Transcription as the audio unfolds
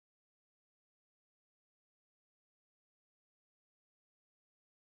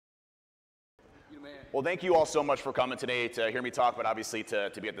man. Well, thank you all so much for coming today to hear me talk, but obviously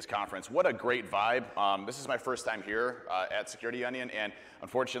to be at this conference. What a great vibe. This is my first time here at Security Onion, and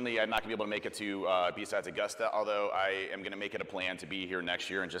unfortunately, I'm not going to be able to make it to B-Sides Augusta, although I am going to make it a plan to be here next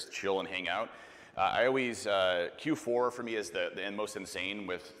year and just chill and hang out. I always, Q4 for me is the most insane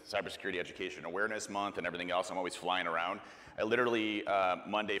with Cybersecurity Education Awareness Month and everything else. I'm always flying around. I literally,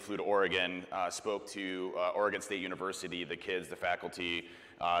 Monday, flew to Oregon, spoke to Oregon State University, the kids, the faculty,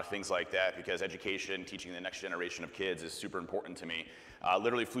 things like that, because education, teaching the next generation of kids is super important to me.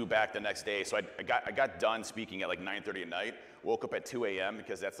 Literally flew back the next day. So I got done speaking at like 9:30 at night, woke up at 2 a.m.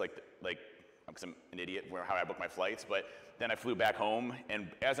 because that's like because I'm an idiot how I book my flights, but then I flew back home, and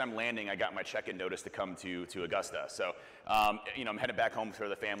as I'm landing, I got my check-in notice to come to Augusta. So, I'm headed back home for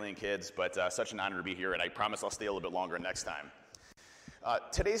the family and kids, but such an honor to be here, and I promise I'll stay a little bit longer next time.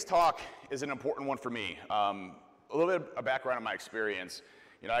 Today's talk is an important one for me. A little bit of background on my experience.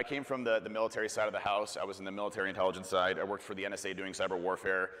 I came from the military side of the house. I was in the military intelligence side. I worked for the NSA doing cyber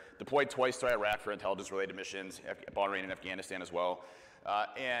warfare, deployed twice to Iraq for intelligence-related missions, Bahrain and Afghanistan as well.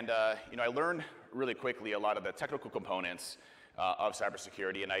 I learned really quickly a lot of the technical components of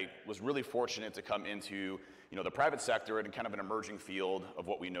cybersecurity, and I was really fortunate to come into the private sector and kind of an emerging field of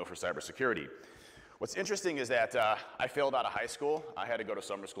what we know for cybersecurity. What's interesting is that I failed out of high school. I had to go to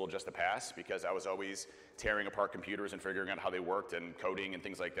summer school just to pass because I was always tearing apart computers and figuring out how they worked and coding and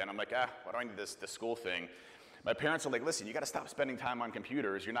things like that. And I'm like, why do I need this school thing? My parents are like, listen, you got to stop spending time on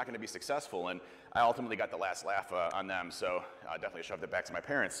computers. You're not going to be successful. And I ultimately got the last laugh on them, so I definitely shoved it back to my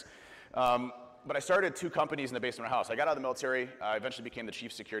parents. But I started 2 companies in the basement of my house. I got out of the military. I eventually became the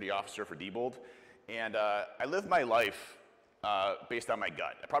chief security officer for Diebold. And I lived my life based on my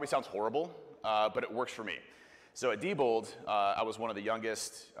gut. It probably sounds horrible, but it works for me. So at Diebold, I was one of the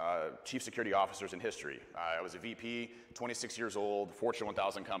youngest chief security officers in history. I was a VP, 26 years old, Fortune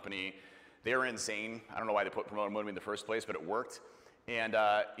 1000 company. They were insane. I don't know why they promoted me in the first place, but it worked. And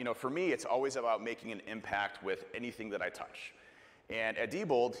for me, it's always about making an impact with anything that I touch. And at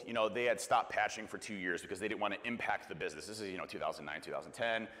Diebold, they had stopped patching for 2 years because they didn't want to impact the business. This is 2009,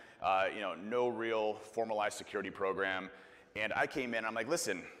 2010. No real formalized security program. And I came in, and I'm like,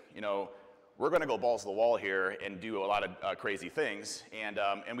 listen, we're going to go balls to the wall here and do a lot of crazy things, and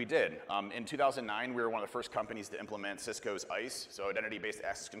we did. In 2009, we were one of the first companies to implement Cisco's ICE, so Identity-Based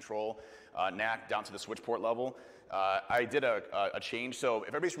Access Control, NAC, down to the switch port level. I did a change, so if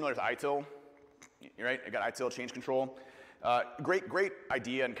everybody's familiar with ITIL, right? I got ITIL change control. Great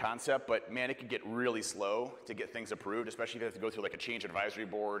idea and concept, but man, it could get really slow to get things approved, especially if you have to go through like a change advisory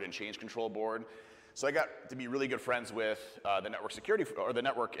board and change control board. So I got to be really good friends with the network security or the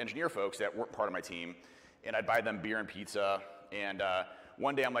network engineer folks that weren't part of my team, and I'd buy them beer and pizza. And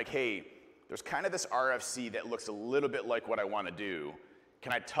one day I'm like, hey, there's kind of this RFC that looks a little bit like what I want to do.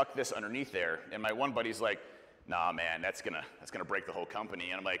 Can I tuck this underneath there? And my one buddy's like, nah, man, that's gonna break the whole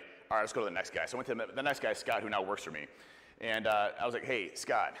company. And I'm like, all right, let's go to the next guy. So I went to the next guy, Scott, who now works for me. And I was like, hey,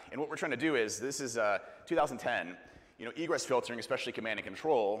 Scott, and what we're trying to do is, this is 2010. Egress filtering, especially command and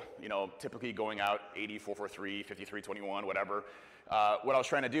control, typically going out 80, 443, 5321, whatever. What I was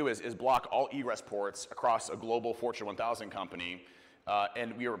trying to do is block all egress ports across a global Fortune 1000 company.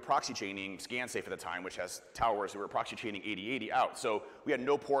 And we were proxy chaining ScanSafe at the time, which has towers. We were proxy chaining 8080 out. So we had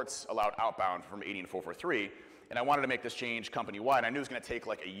no ports allowed outbound from 80 and 443. And I wanted to make this change company-wide. I knew it was going to take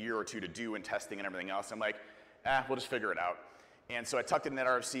like a year or 2 to do and testing and everything else. I'm like, we'll just figure it out. And so I tucked it in that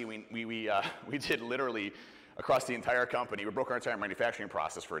RFC. We did literally across the entire company. We broke our entire manufacturing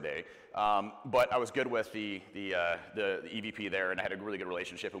process for a day. But I was good with the EVP there, and I had a really good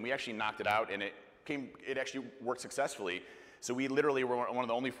relationship. And we actually knocked it out, and it actually worked successfully. So we literally were one of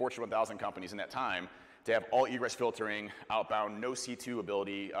the only Fortune 1000 companies in that time to have all egress filtering, outbound, no C2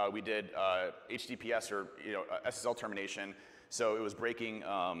 ability. We did HTTPS or SSL termination. So it was breaking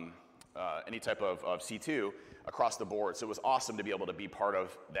any type of C2 across the board. So it was awesome to be able to be part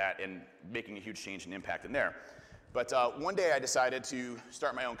of that and making a huge change and impact in there. But one day I decided to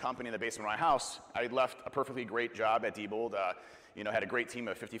start my own company in the basement of my house. I left a perfectly great job at Diebold, had a great team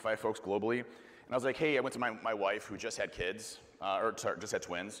of 55 folks globally. And I was like, hey, I went to my wife who just had kids, just had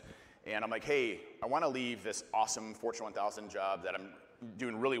twins. And I'm like, hey, I want to leave this awesome Fortune 1000 job that I'm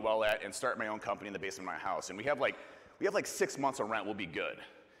doing really well at and start my own company in the basement of my house. And we have like 6 months of rent, we'll be good.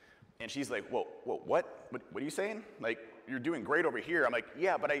 And she's like, whoa, what are you saying? Like, you're doing great over here. I'm like,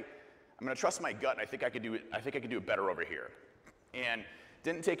 yeah, but I'm going to trust my gut, and I think I could do it better over here. And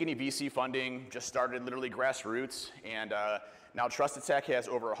didn't take any VC funding, just started literally grassroots, and now Trusted Tech has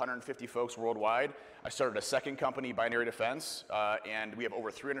over 150 folks worldwide. I started a second company, Binary Defense, and we have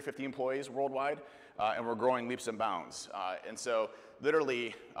over 350 employees worldwide, and we're growing leaps and bounds. And so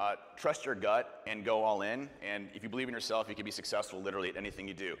literally, trust your gut and go all in, and if you believe in yourself, you can be successful literally at anything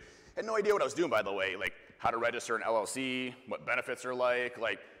you do. Had no idea what I was doing, by the way, like how to register an LLC, what benefits are like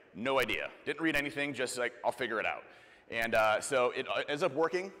no idea. Didn't read anything, just like, I'll figure it out. And so it ends up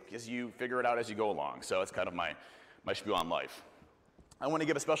working because you figure it out as you go along. So it's kind of my spiel on life. I want to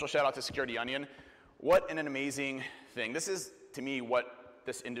give a special shout out to Security Onion. What an amazing thing. This is, to me, what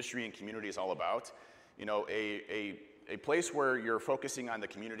this industry and community is all about. You know, a place where you're focusing on the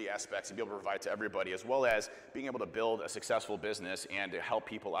community aspects and be able to provide to everybody, as well as being able to build a successful business and to help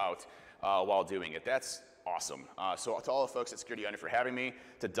people out while doing it. That's awesome. So to all the folks at Security Onion for having me,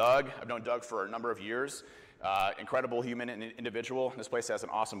 to Doug, I've known Doug for a number of years. Incredible human and individual. This place has an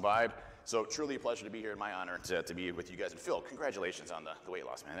awesome vibe. So truly a pleasure to be here, and my honor to be with you guys. And Phil, congratulations on the weight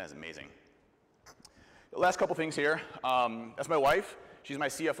loss, man. That is amazing. The last couple things here. That's my wife. She's my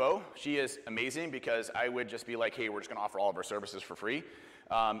CFO. She is amazing because I would just be like, hey, we're just going to offer all of our services for free.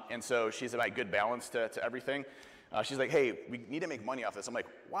 And so she's a like, good balance to everything. She's like, hey, we need to make money off this. I'm like,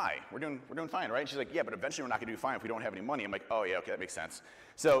 why? We're doing fine, right? And she's like, yeah, but eventually we're not going to do fine if we don't have any money. I'm like, oh, yeah, okay, that makes sense.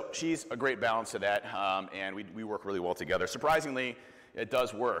 So she's a great balance to that, and we work really well together. Surprisingly, it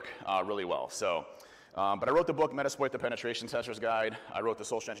does work really well. So, but I wrote the book, Metasploit the Penetration Tester's Guide. I wrote the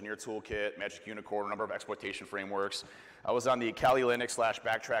Social Engineer Toolkit, Magic Unicorn, a number of exploitation frameworks. I was on the Kali Linux /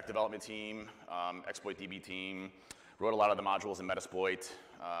 Backtrack development team, Exploit DB team. Wrote a lot of the modules in Metasploit,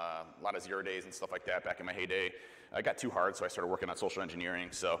 a lot of 0 days and stuff like that back in my heyday. I got too hard, so I started working on social engineering.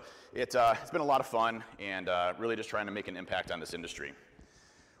 So it's been a lot of fun, and really just trying to make an impact on this industry.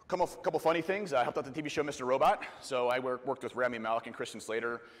 Couple funny things. I helped out the TV show Mr. Robot. So I worked with Rami Malek and Christian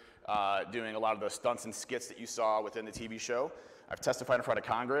Slater, doing a lot of the stunts and skits that you saw within the TV show. I've testified in front of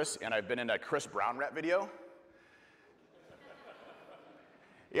Congress, and I've been in a Chris Brown rap video.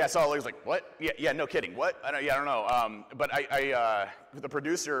 Yeah, I saw it. I was like, what? Yeah, no kidding. What? I don't know. But the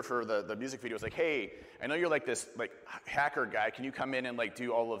producer for the music video was like, hey, I know you're like this like hacker guy. Can you come in and like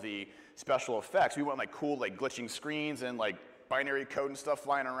do all of the special effects? We want like cool like glitching screens and like binary code and stuff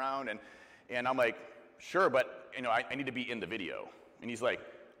flying around. And I'm like, sure, but you know, I need to be in the video. And he's like,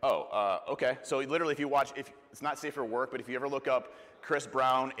 oh, okay. So literally, if it's not safe for work, but if you ever look up Chris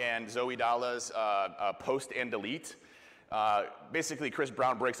Brown and Zoe Dalla's post and delete. Basically, Chris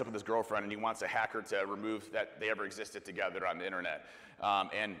Brown breaks up with his girlfriend, and he wants a hacker to remove that they ever existed together on the internet.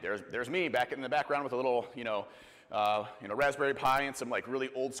 And there's me back in the background with a little, Raspberry Pi and some like really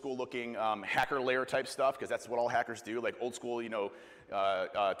old school looking hacker layer type stuff, because that's what all hackers do, like old school, tube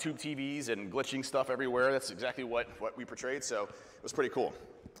TVs and glitching stuff everywhere. That's exactly what we portrayed. So it was pretty cool.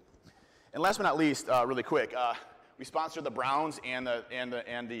 And last but not least, really quick, we sponsored the Browns and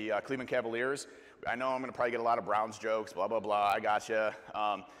the Cleveland Cavaliers. I know I'm going to probably get a lot of Browns jokes, blah, blah, blah, I gotcha.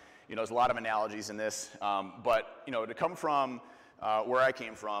 There's a lot of analogies in this. But, to come from where I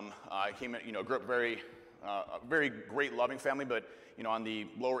came from, grew up very great, loving family, but, on the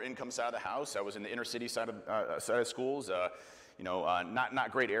lower income side of the house. I was in the inner city side of schools,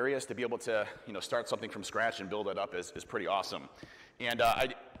 not great areas. To be able to, start something from scratch and build it up is pretty awesome. And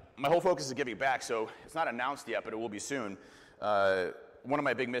my whole focus is giving back, so it's not announced yet, but it will be soon. One of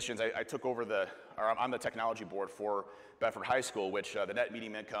my big missions, I took over I'm on the technology board for Bedford High School, which the net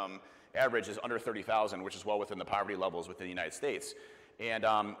median income average is under 30,000, which is well within the poverty levels within the United States. And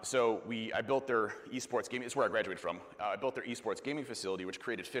so I built their esports gaming, it's where I graduated from. I built their esports gaming facility, which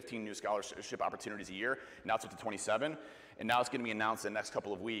created 15 new scholarship opportunities a year. Now it's up to 27. And now it's going to be announced in the next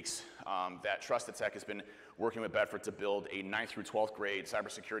couple of weeks that Trusted Tech has been working with Bedford to build a 9th through 12th grade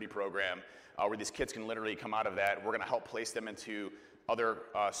cybersecurity program where these kids can literally come out of that. We're going to help place them into other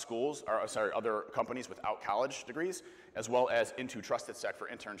other companies without college degrees, as well as into Trusted Tech for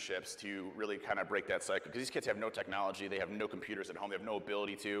internships to really kind of break that cycle. Because these kids have no technology, they have no computers at home, they have no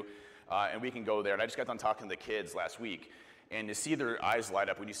ability to, and we can go there. And I just got done talking to the kids last week, and to see their eyes light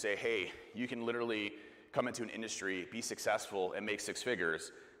up when you say, hey, you can literally come into an industry, be successful, and make 6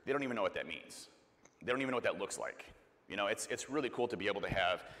 figures, they don't even know what that means. They don't even know what that looks like. It's really cool to be able to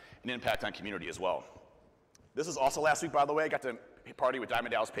have an impact on community as well. This is also last week, by the way. I got to party with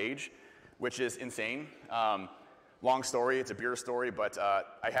Diamond Dallas Page, which is insane. Long story, it's a beer story, but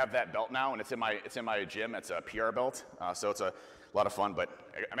I have that belt now, and it's in my gym. It's a PR belt, so it's a lot of fun. But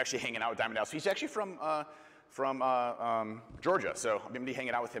I'm actually hanging out with Diamond Dallas. He's actually from Georgia, so I'm going to be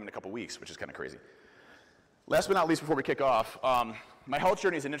hanging out with him in a couple weeks, which is kind of crazy. Last but not least, before we kick off, my health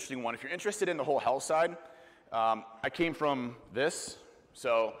journey is an interesting one. If you're interested in the whole health side, I came from this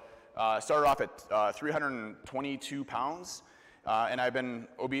So started off at 322 pounds, and I've been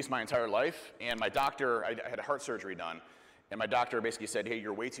obese my entire life. And my doctor, I had heart surgery done, and my doctor basically said, hey,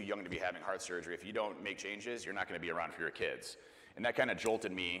 you're way too young to be having heart surgery. If you don't make changes, you're not going to be around for your kids. And that kind of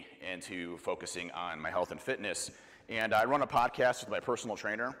jolted me into focusing on my health and fitness. And I run a podcast with my personal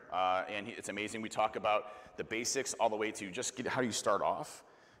trainer, and it's amazing. We talk about the basics all the way to just how do you start off,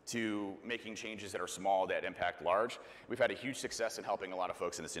 to making changes that are small that impact large. We've had a huge success in helping a lot of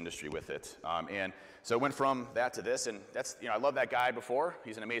folks in this industry with it. And so it went from that to this, and that's, I love that guy before.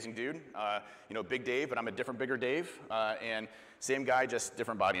 He's an amazing dude. Big Dave, but I'm a different bigger Dave. And same guy, just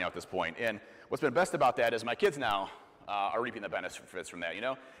different body now at this point. And what's been best about that is my kids now are reaping the benefits from that,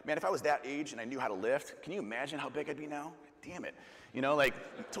 Man, if I was that age and I knew how to lift, can you imagine how big I'd be now? Damn it.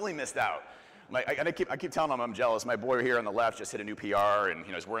 Totally missed out. I keep telling them I'm jealous. My boy here on the left just hit a new PR, and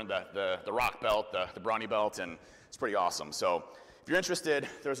he's wearing the rock belt, the brawny belt, and it's pretty awesome. So if you're interested,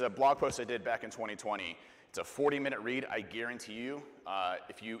 there's a blog post I did back in 2020. It's a 40-minute read. I guarantee you,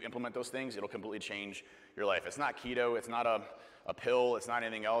 if you implement those things, it'll completely change your life. It's not keto. It's not a pill. It's not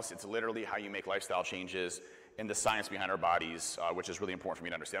anything else. It's literally how you make lifestyle changes and the science behind our bodies, which is really important for me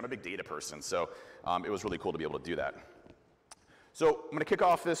to understand. I'm a big data person, so it was really cool to be able to do that. So I'm going to kick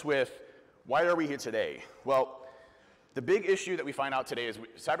off this with, why are we here today? Well, the big issue that we find out today is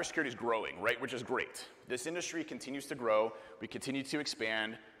cybersecurity is growing, right? Which is great. This industry continues to grow. We continue to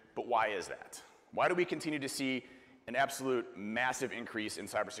expand. But why is that? Why do we continue to see an absolute massive increase in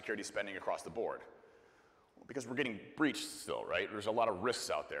cybersecurity spending across the board? Well, because we're getting breached still, right? There's a lot of risks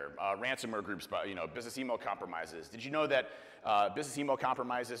out there. Ransomware groups, business email compromises. Did you know that business email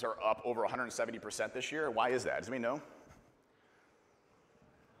compromises are up over 170% this year? Why is that? Does anybody know?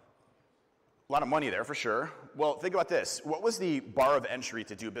 A lot of money there for sure. Well, think about this. What was the bar of entry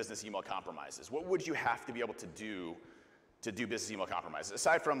to do business email compromises? What would you have to be able to do business email compromises,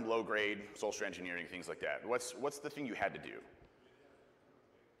 aside from low grade, social engineering, things like that? What's the thing you had to do?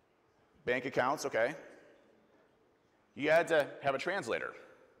 Bank accounts, okay. You had to have a translator.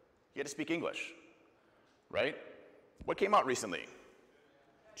 You had to speak English, right? What came out recently?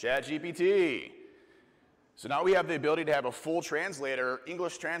 ChatGPT. So now we have the ability to have a full translator,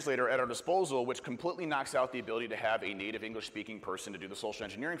 English translator at our disposal, which completely knocks out the ability to have a native English-speaking person to do the social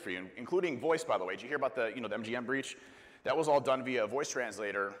engineering for you, including voice, by the way. Did you hear about the MGM breach? That was all done via a voice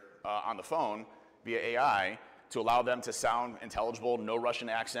translator on the phone, via AI, to allow them to sound intelligible, no Russian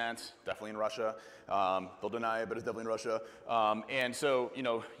accent, definitely in Russia. They'll deny it, but it's definitely in Russia. And so,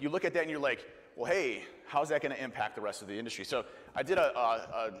 you look at that and you're like, well, hey, how's that going to impact the rest of the industry? So I did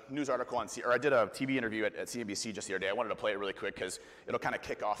a news article I did a TV interview at CNBC just the other day. I wanted to play it really quick because it'll kind of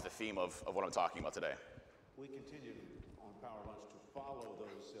kick off the theme of what I'm talking about today. We continue on Power Lunch to follow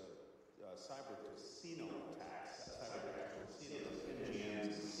those cyber casino attacks, cyber casinos, MGMs,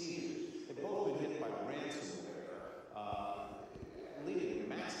 and Caesars. They've both been hit by ransomware, leading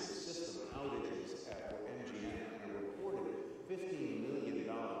massive system outages at MGM and a reported $15 million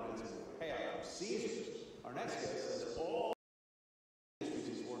ransomware payout from Caesars. Our next guest says all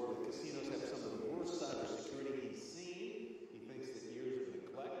industries he's worked with, casinos have some of the worst cybersecurity he's seen. He thinks that years of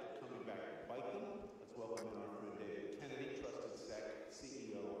neglect are coming back to bite them. Let's welcome in our friend David Kennedy, Trusted Sec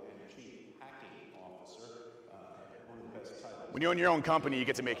CEO and Chief Hacking Officer. One of the best titles. When you own your own company, you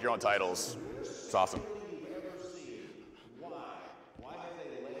get to make your own titles. It's awesome. Why have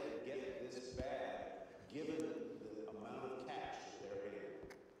they let it get this bad, given the amount of cash that they're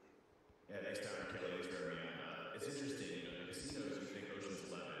getting? Yeah, thanks, Dr. Kelly. Thanks for having me on. It's interesting, casinos, you think Ocean's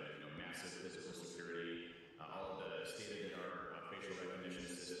 11, massive physical security, all of the state-of-the-art facial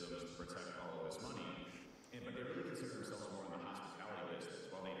recognition systems to protect all of this money. But they really consider themselves more in the hospitality business.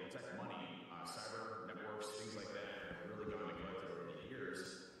 While they protect money, cyber networks, things like that have really gone neglected over the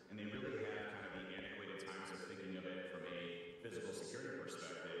years, and they really have kind of the antiquated times of thinking of it from a physical security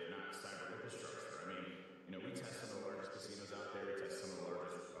perspective, not cyber infrastructure. We test some of the largest casinos out there. We test some of the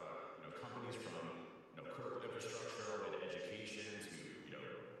largest companies from critical infrastructure all the way to education to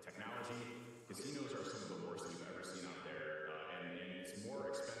technology. Casinos are some of the worst we've ever seen out there, and it's more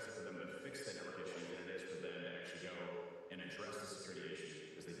expensive for them to fix the network issue than it is for them to actually go and address the security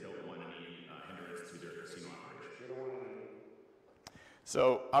issue because they don't want any hindrance to their casino operation.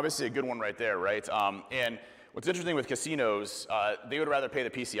 So obviously a good one right there, right? And what's interesting with casinos, they would rather pay the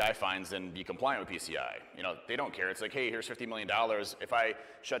PCI fines than be compliant with PCI. They don't care. It's like, hey, here's $50 million. If I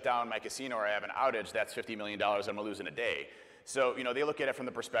shut down my casino or I have an outage, that's $50 million I'm going to lose in a day. So, they look at it from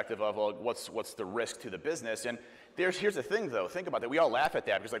the perspective of, well, what's the risk to the business? And here's the thing, though. Think about that. We all laugh at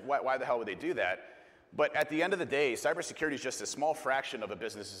that because, why the hell would they do that? But at the end of the day, cybersecurity is just a small fraction of a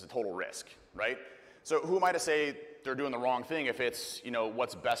business's total risk, right? So who am I to say they're doing the wrong thing if it's,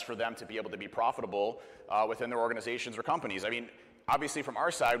 what's best for them to be able to be profitable within their organizations or companies? I mean, obviously from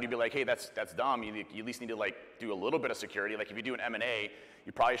our side, we'd be like, hey, that's dumb. You at least need to do a little bit of security. Like if you do an M&A,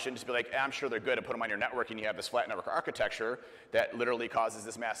 you probably shouldn't just be like, I'm sure they're good, and put them on your network, and you have this flat network architecture that literally causes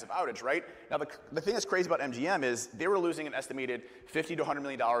this massive outage, right? Now, the thing that's crazy about MGM is they were losing an estimated $50 to $100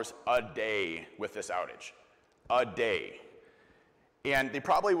 million a day with this outage. A day. And they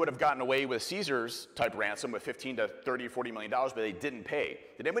probably would have gotten away with Caesars type ransom with $15 to $30, $40 million, but they didn't pay.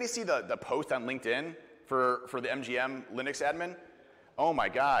 Did anybody see the post on LinkedIn for the MGM Linux admin? Oh my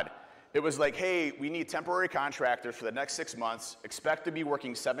God. It was like, hey, we need temporary contractors for the next 6 months, expect to be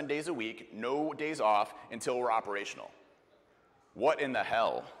working 7 days a week, no days off until we're operational. What in the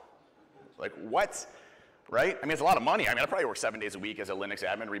hell? Like, what? Right? I mean, it's a lot of money. I mean, I'd probably work 7 days a week as a Linux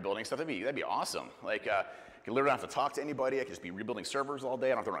admin rebuilding stuff. That'd be awesome. Like, I could literally not have to talk to anybody. I could just be rebuilding servers all day. I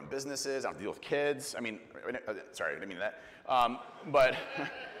don't have to run businesses. I don't have to deal with kids. I mean, sorry, I didn't mean that. But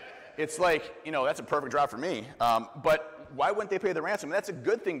it's like, that's a perfect job for me. But why wouldn't they pay the ransom? And that's a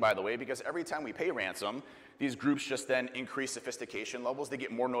good thing, by the way, because every time we pay ransom, these groups just then increase sophistication levels. They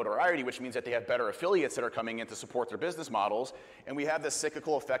get more notoriety, which means that they have better affiliates that are coming in to support their business models. And we have this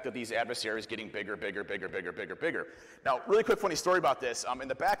cyclical effect of these adversaries getting bigger, bigger, bigger, bigger, bigger, bigger. Now, really quick funny story about this. In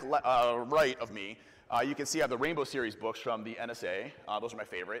the back right of me, you can see I have the Rainbow Series books from the NSA. Those are my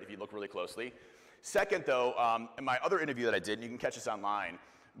favorite, if you look really closely. Second, though, in my other interview that I did, and you can catch this online,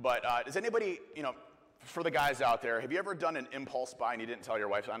 but does anybody, for the guys out there, have you ever done an impulse buy and you didn't tell your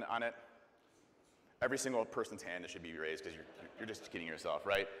wife on it? Every single person's hand should be raised because you're just kidding yourself,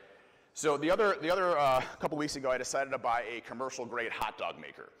 right? So the other couple weeks ago, I decided to buy a commercial-grade hot dog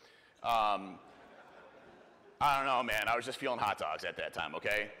maker. I don't know, man. I was just feeling hot dogs at that time,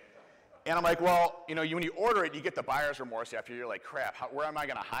 okay? And I'm like, well, when you order it, you get the buyer's remorse after. You're like, crap, where am I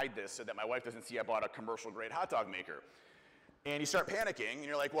going to hide this so that my wife doesn't see I bought a commercial-grade hot dog maker? And you start panicking, and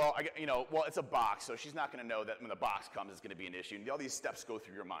you're like, well, it's a box, so she's not going to know that when the box comes, it's going to be an issue. And all these steps go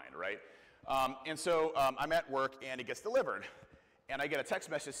through your mind, right? And so I'm at work, and it gets delivered. And I get a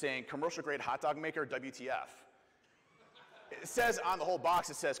text message saying, commercial-grade hot dog maker, WTF. It says on the whole box,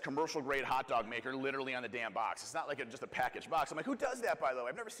 it says commercial-grade hot dog maker, literally on the damn box. It's not like just a packaged box. I'm like, who does that, by the way?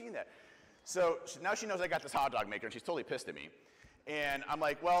 I've never seen that. So now she knows I got this hot dog maker, and she's totally pissed at me. And I'm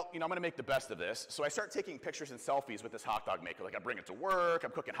like, well, I'm going to make the best of this. So I start taking pictures and selfies with this hot dog maker. Like, I bring it to work. I'm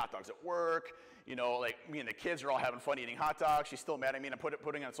cooking hot dogs at work. Like, me and the kids are all having fun eating hot dogs. She's still mad at me, and I'm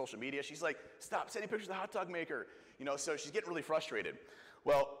putting it on social media. She's like, stop sending pictures of the hot dog maker. So she's getting really frustrated.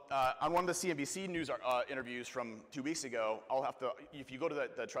 Well, on one of the CNBC News interviews from 2 weeks ago, if you go to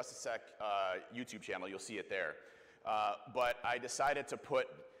the Trusted Sec YouTube channel, you'll see it there. But I decided to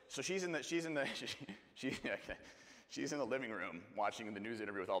she's in the living room watching the news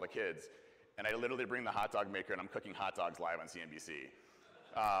interview with all the kids, and I literally bring the hot dog maker, and I'm cooking hot dogs live on CNBC.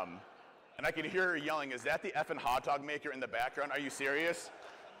 And I can hear her yelling, is that the effing hot dog maker in the background? Are you serious?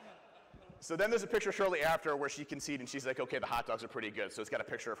 So then there's a picture shortly after where she conceded, and she's like, okay, the hot dogs are pretty good. So it's got a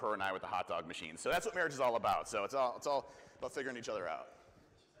picture of her and I with the hot dog machine. So that's what marriage is all about. So it's all about figuring each other out.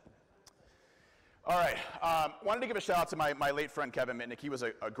 All right, wanted to give a shout out to my late friend Kevin Mitnick. He was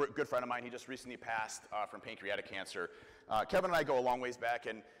a good friend of mine. He just recently passed from pancreatic cancer. Kevin and I go a long ways back,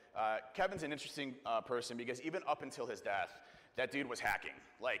 and Kevin's an interesting person because even up until his death, that dude was hacking.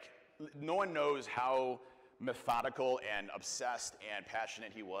 Like, no one knows how methodical and obsessed and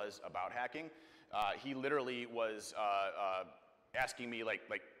passionate he was about hacking. He literally was asking me like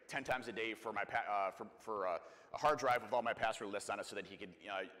 10 times a day for my a hard drive with all my password lists on it so that he could,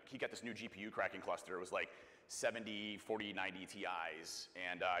 he got this new GPU cracking cluster. It was like 70, 40, 90 Ti's,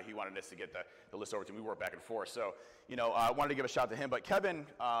 and he wanted us to get the list over to me. We worked back and forth. So, I wanted to give a shout to him. But Kevin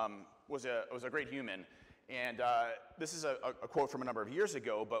was a great human. And this is a quote from a number of years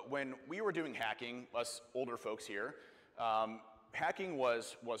ago, but when we were doing hacking, us older folks here, hacking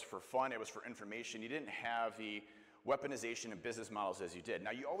was for fun. It was for information. You didn't have the weaponization of business models as you did.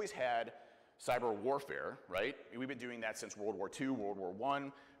 Now, you always had cyber warfare, right? We've been doing that since World War II, World War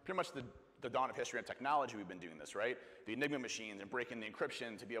I. Pretty much the dawn of history and technology, we've been doing this, right? The Enigma machines and breaking the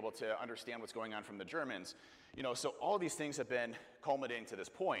encryption to be able to understand what's going on from the Germans. So all of these things have been culminating to this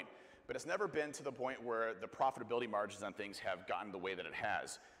point, but it's never been to the point where the profitability margins on things have gotten the way that it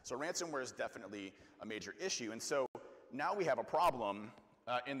has. So ransomware is definitely a major issue. And so now we have a problem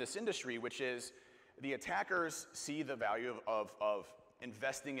in this industry, which is the attackers see the value of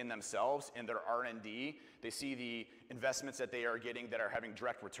investing in themselves and their R&D. They see the investments that they are getting that are having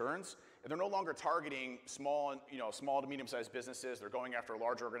direct returns, and they're no longer targeting small to medium-sized businesses. They're going after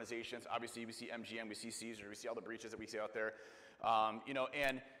large organizations. Obviously, we see MGM, we see Caesars, we see all the breaches that we see out there,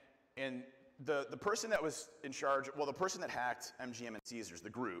 and the person that was in charge, well, the person that hacked MGM and Caesars, the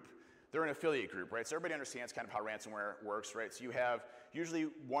group, they're an affiliate group, right? So everybody understands kind of how ransomware works, right? So you have usually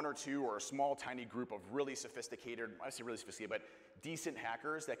one or two or a small, tiny group of really sophisticated, I say really sophisticated, but decent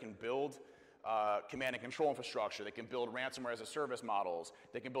hackers that can build command and control infrastructure. They can build ransomware as a service models.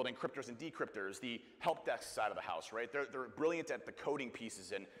 They can build encryptors and decryptors, the help desk side of the house, right? They're brilliant at the coding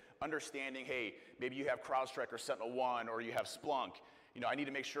pieces and understanding, hey, maybe you have CrowdStrike or SentinelOne or you have Splunk. You know, I need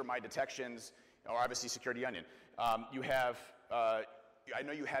to make sure my detections, or obviously Security Onion. You have, I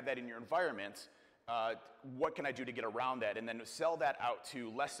know you have that in your environment. What can I do to get around that? And then sell that out to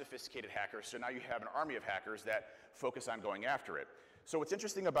less sophisticated hackers. So now you have an army of hackers that focus on going after it. So what's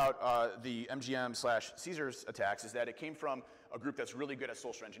interesting about the MGM/Caesars attacks is that it came from a group that's really good at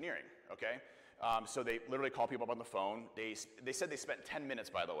social engineering, okay? So they literally call people up on the phone. They said they spent 10 minutes,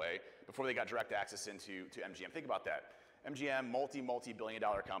 by the way, before they got direct access into MGM. Think about that. MGM,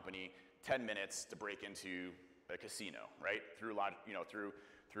 multi-billion-dollar company, 10 minutes to break into a casino, right? Through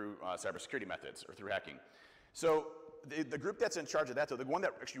cybersecurity methods or through hacking. So the group that's in charge of that, though, the one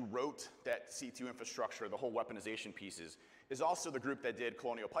that actually wrote that C2 infrastructure, the whole weaponization pieces, is also the group that did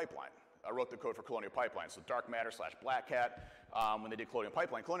Colonial Pipeline. I wrote the code for Colonial Pipeline. So Dark Matter/Black Hat, when they did Colonial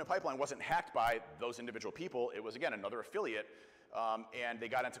Pipeline wasn't hacked by those individual people. It was, again, another affiliate, and they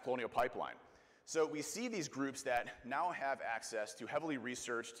got into Colonial Pipeline. So we see these groups that now have access to heavily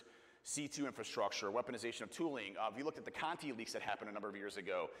researched C2 infrastructure, weaponization of tooling. If you looked at the Conti leaks that happened a number of years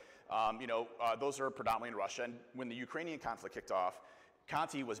ago, those are predominantly in Russia. And when the Ukrainian conflict kicked off,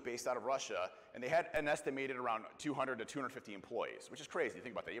 Conti was based out of Russia, and they had an estimated around 200 to 250 employees, which is crazy.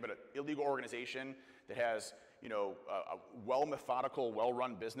 Think about that. You have an illegal organization that has, a well-methodical,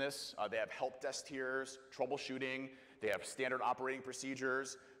 well-run business. They have help desk tiers, troubleshooting. They have standard operating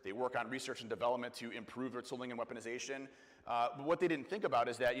procedures. They work on research and development to improve their tooling and weaponization. But what they didn't think about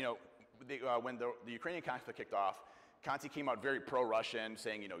is that, when the Ukrainian conflict kicked off, Conti came out very pro-Russian,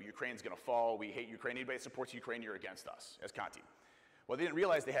 saying, Ukraine's going to fall. We hate Ukraine. Anybody that supports Ukraine, you're against us, as Conti. Well, they didn't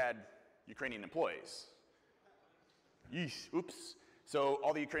realize they had Ukrainian employees. Yeesh, oops. So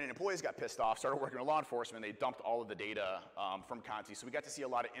all the Ukrainian employees got pissed off, started working with law enforcement, and they dumped all of the data from Conti. So we got to see a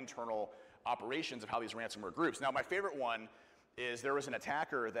lot of internal operations of how these ransomware groups. Now, my favorite one is there was an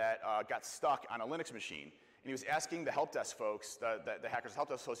attacker that got stuck on a Linux machine. And he was asking the help desk folks, the hackers' help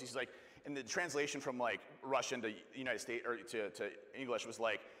desk folks, he's like, and the translation from like Russian to United States, or to English was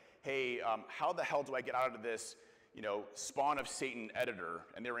like, hey, how the hell do I get out of this, spawn of Satan editor?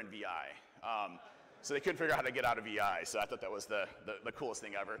 And they were in VI. So they couldn't figure out how to get out of VI. So I thought that was the coolest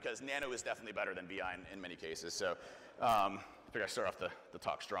thing ever, because Nano is definitely better than VI in many cases. So I figured I'd start off the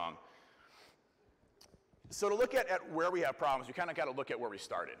talk strong. So to look at where we have problems, we kind of got to look at where we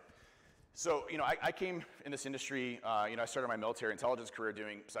started. So, I came in this industry, I started my military intelligence career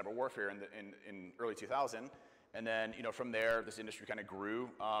doing cyber warfare in early 2000. And then, from there, this industry kind of grew.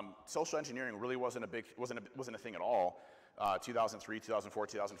 Social engineering really wasn't a thing at all. 2003, 2004,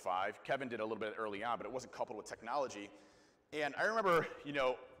 2005. Kevin did a little bit early on, but it wasn't coupled with technology. And I remember,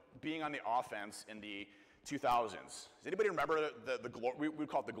 being on the offense in the 2000s. Does anybody remember we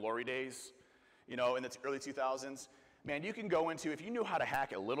call it the glory days, in the early 2000s? Man, you can go into, if you knew how to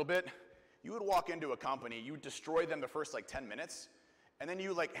hack a little bit, you would walk into a company, you would destroy them the first 10 minutes, and then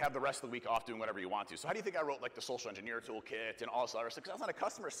you have the rest of the week off doing whatever you want to. So how do you think I wrote the social engineer toolkit and all this other stuff? Because I was on a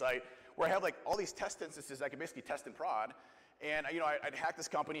customer site where I have all these test instances I could basically test and prod. And I'd hack this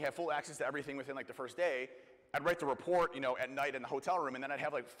company, have full access to everything within the first day. I'd write the report, at night in the hotel room, and then I'd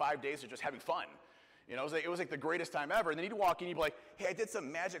have 5 days of just having fun. It was the greatest time ever. And then you'd walk in, you'd be like, hey, I did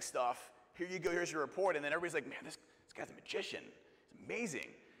some magic stuff. Here you go, here's your report. And then everybody's like, man, this guy's a magician. It's amazing.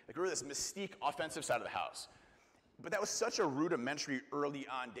 We were this mystique offensive side of the house. But that was such a rudimentary early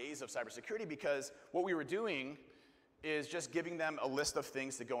on days of cybersecurity, because what we were doing is just giving them a list of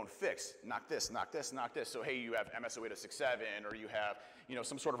things to go and fix. Knock this, knock this, knock this. So hey, you have MSO867, or you have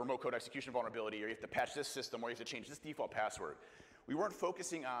some sort of remote code execution vulnerability, or you have to patch this system, or you have to change this default password. We weren't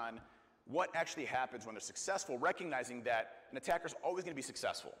focusing on what actually happens when they're successful, recognizing that an attacker's always going to be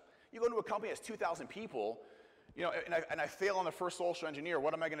successful. You go into a company that has 2,000 people, and I fail on the first social engineer,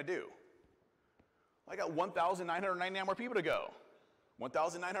 what am I going to do? I got 1,999 more people to go.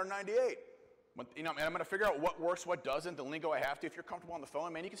 1,998. And I'm going to figure out what works, what doesn't, the lingo I have to. If you're comfortable on the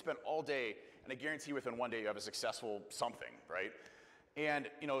phone, man, you can spend all day, and I guarantee within one day you have a successful something, right? And,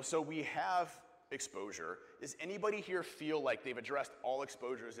 so we have exposure. Does anybody here feel like they've addressed all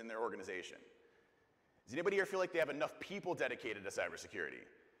exposures in their organization? Does anybody here feel like they have enough people dedicated to cybersecurity?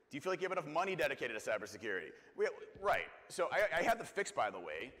 Do you feel like you have enough money dedicated to cybersecurity? Right. So I had the fix, by the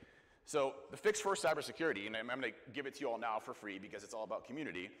way. So the fix for cybersecurity, and I'm going to give it to you all now for free because it's all about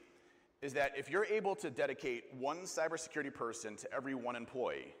community, is that if you're able to dedicate one cybersecurity person to every one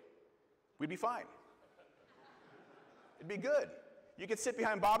employee, we'd be fine. It'd be good. You could sit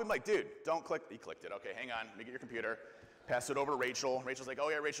behind Bob and be like, dude, don't click. He clicked it. Okay, hang on. Let me get your computer. Pass it over to Rachel. Rachel's like, oh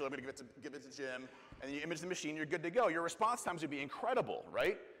yeah, Rachel, I'm going to give it to Jim. And then you image the machine, you're good to go. Your response times would be incredible,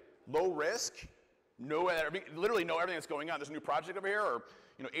 right? Low risk. Literally know everything that's going on. There's a new project over here, or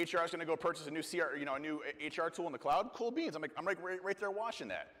HR is going to go purchase a new a new HR tool in the cloud. Cool beans. I'm right there watching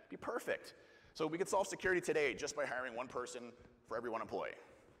that. Be perfect. So we could solve security today just by hiring one person for every one employee.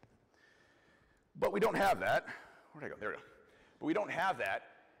 But we don't have that. Where'd I go? There we go. But we don't have that,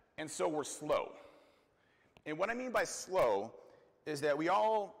 and so we're slow. And what I mean by slow is that we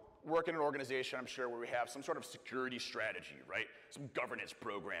all work in an organization, I'm sure, where we have some sort of security strategy, right? Some governance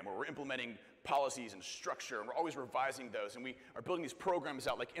program where we're implementing policies and structure, and we're always revising those, and we are building these programs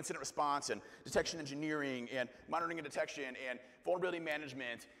out like incident response and detection engineering and monitoring and detection and vulnerability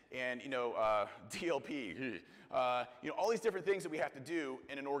management and DLP, all these different things that we have to do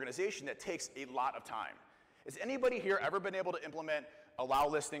in an organization that takes a lot of time. Has anybody here ever been able to implement allow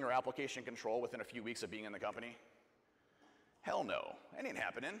listing or application control within a few weeks of being in the company? Hell no, that ain't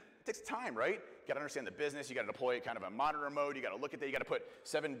happening. It takes time, right? You gotta understand the business, you gotta deploy it kind of a monitor mode, you gotta look at that, you gotta put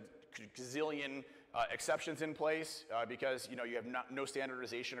 7 gazillion exceptions in place because you have no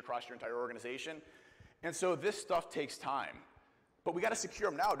standardization across your entire organization. And so this stuff takes time. But we gotta secure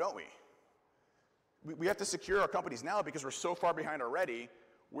them now, don't we? We have to secure our companies now because we're so far behind already.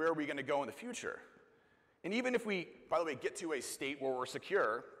 Where are we gonna go in the future? And even if we, by the way, get to a state where we're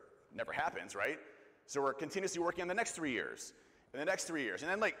secure, never happens, right? So we're continuously working on the next 3 years, and the next 3 years. And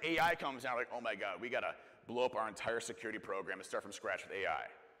then like AI comes out, like, oh my God, we gotta blow up our entire security program and start from scratch with AI.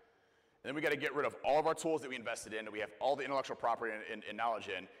 And then we gotta get rid of all of our tools that we invested in, that we have all the intellectual property and knowledge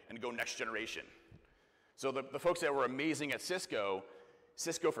in, and go next generation. So the folks that were amazing at Cisco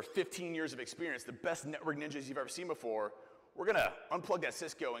for 15 years of experience, the best network ninjas you've ever seen before, we're gonna unplug that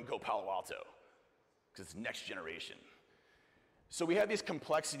Cisco and go Palo Alto, because it's next generation. So we have these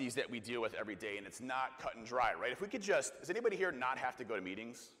complexities that we deal with every day, and it's not cut and dry, right? If we could just, does anybody here not have to go to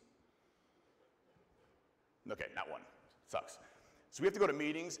meetings? Okay, not one. Sucks. So we have to go to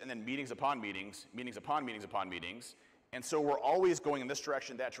meetings, and then meetings upon meetings, meetings upon meetings upon meetings. And so we're always going in this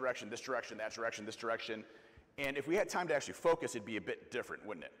direction, that direction, this direction, that direction, this direction. And if we had time to actually focus, it'd be a bit different,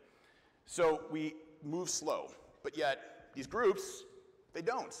 wouldn't it? So we move slow, but yet these groups, they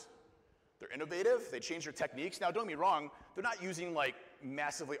don't. They're innovative, they change their techniques. Now, don't get me wrong, they're not using like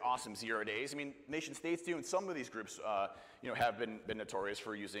massively awesome 0 days. I mean, nation states do, and some of these groups have been notorious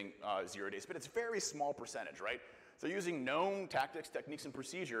for using 0 days, but it's a very small percentage, right? They're using known tactics, techniques, and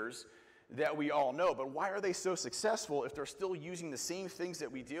procedures that we all know, but why are they so successful if they're still using the same things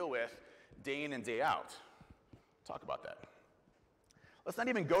that we deal with day in and day out? Talk about that. Let's not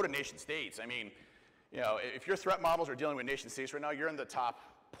even go to nation states. I mean, if your threat models are dealing with nation states right now, you're in the top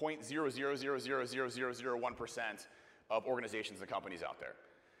 0.0000001% of organizations and companies out there.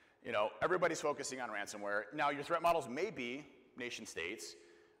 Everybody's focusing on ransomware. Now, your threat models may be nation states,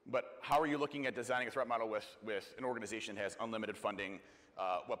 but how are you looking at designing a threat model with an organization that has unlimited funding,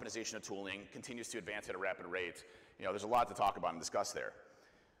 weaponization of tooling, continues to advance at a rapid rate? There's a lot to talk about and discuss there.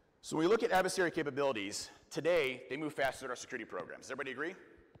 So when we look at adversary capabilities, today, they move faster than our security programs. Does everybody agree?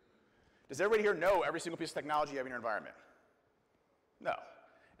 Does everybody here know every single piece of technology you have in your environment? No.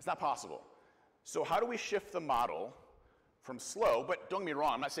 It's not possible. So how do we shift the model from slow, but don't get me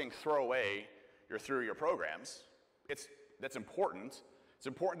wrong, I'm not saying throw away your programs. That's important. It's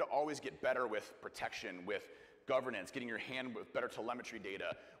important to always get better with protection, with governance, getting your hand with better telemetry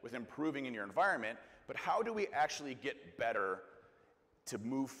data, with improving in your environment, but how do we actually get better to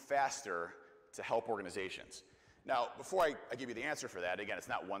move faster to help organizations? Now, before I give you the answer for that, again, it's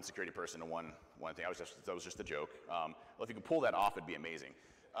not one security person and one thing. That was just a joke. Well, if you could pull that off, it'd be amazing.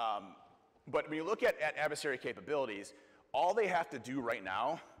 But when you look at adversary capabilities, all they have to do right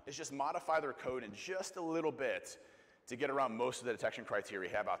now is just modify their code in just a little bit to get around most of the detection criteria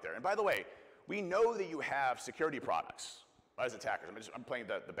we have out there. And by the way, we know that you have security products as attackers. I'm playing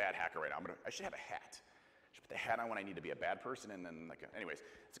the bad hacker right now. I should have a hat. I should put the hat on when I need to be a bad person, and then anyways,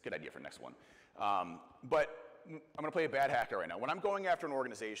 it's a good idea for the next one. But I'm going to play a bad hacker right now. When I'm going after an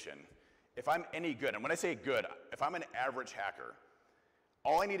organization, if I'm any good, and when I say good, if I'm an average hacker,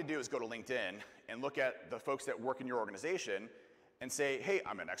 all I need to do is go to LinkedIn and look at the folks that work in your organization and say, hey,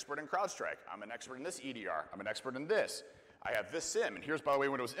 I'm an expert in CrowdStrike. I'm an expert in this EDR. I'm an expert in this. I have this SIM, and here's, by the way,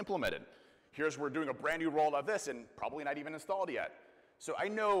 when it was implemented. Here's, we're doing a brand new roll of this, and probably not even installed yet. So I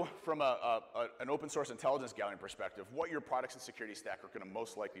know from an open source intelligence gathering perspective what your products and security stack are going to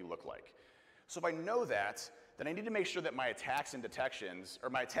most likely look like. So if I know that, then I need to make sure that my attacks and detections, or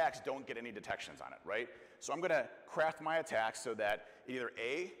my attacks don't get any detections on it, right? So I'm going to craft my attacks so that it either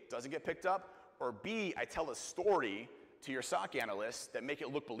A, doesn't get picked up, or B, I tell a story to your SOC analysts that make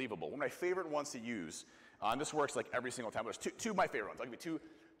it look believable. One of my favorite ones to use, and this works like every single time, but there's two of my favorite ones. I'll give you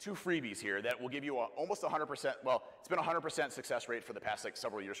two freebies here that will give you almost 100%, well, it's been 100% success rate for the past like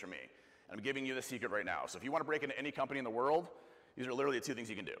several years for me. And I'm giving you the secret right now. So if you want to break into any company in the world, these are literally the two things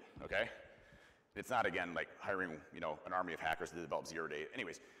you can do, okay? It's not, again, like hiring, an army of hackers to develop zero-day.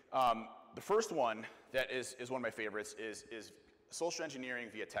 Anyways, the first one that is one of my favorites is social engineering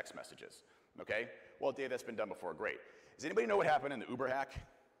via text messages, okay? Well, Dave, that's been done before, great. Does anybody know what happened in the Uber hack?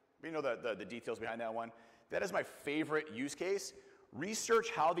 Anybody know the details behind that one? That is my favorite use case. Research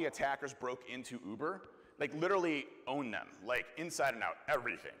how the attackers broke into Uber, like literally own them, like inside and out,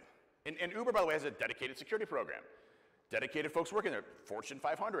 everything. And Uber, by the way, has a dedicated security program. Dedicated folks working there, Fortune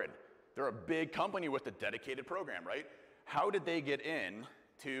 500. They're a big company with a dedicated program, right? How did they get in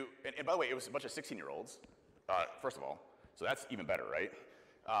to, and by the way, it was a bunch of 16-year-olds, first of all, so that's even better, right?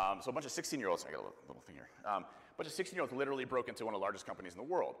 So a bunch of 16-year-olds, I got a little thing here. A bunch of 16-year-olds literally broke into one of the largest companies in the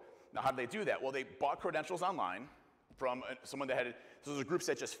world. Now, how did they do that? Well, they bought credentials online from someone that had, so there's groups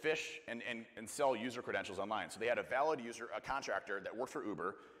that just fish and sell user credentials online. So they had a valid user, a contractor that worked for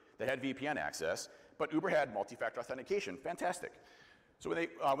Uber that had VPN access, but Uber had multi-factor authentication, fantastic. So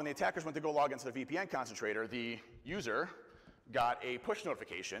when the attackers went to go log into the VPN concentrator, the user got a push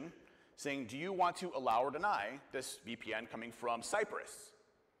notification saying, do you want to allow or deny this VPN coming from Cyprus?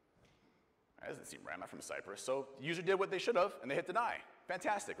 That doesn't seem right, I'm not from Cyprus. So the user did what they should have, and they hit deny.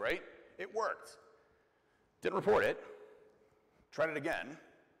 Fantastic, right? It worked. Didn't report it. Tried it again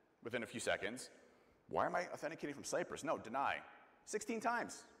within a few seconds. Why am I authenticating from Cyprus? No, deny. 16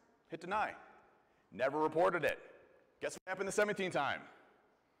 times. Hit deny. Never reported it. Guess what happened the 17th time?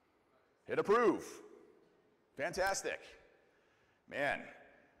 Hit approve. Fantastic. Man,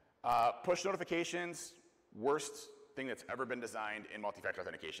 push notifications, worst thing that's ever been designed in multi-factor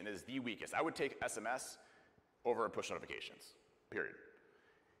authentication. It is the weakest. I would take SMS over push notifications, period.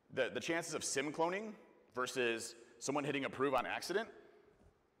 The chances of SIM cloning versus someone hitting approve on accident,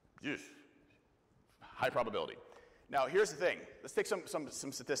 high probability. Now, here's the thing. Let's take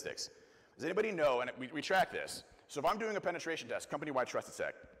some statistics. Does anybody know, and we track this, so if I'm doing a penetration test, company-wide trusted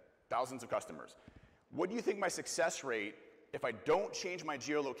sec, thousands of customers, what do you think my success rate if I don't change my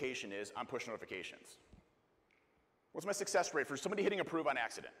geolocation is on push notifications? What's my success rate for somebody hitting approve on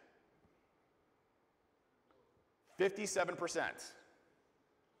accident? 57%.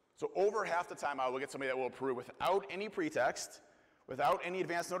 So over half the time I will get somebody that will approve without any pretext, without any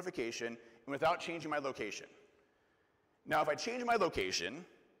advanced notification, and without changing my location. Now if I change my location,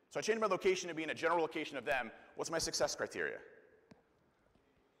 so I change my location to be in a general location of them, what's my success criteria?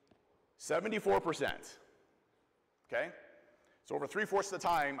 74%, okay? So over 3/4 of the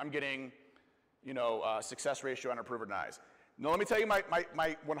time, I'm getting, success ratio on approve or denies. Now let me tell you my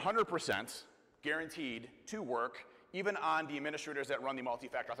 100% guaranteed to work, even on the administrators that run the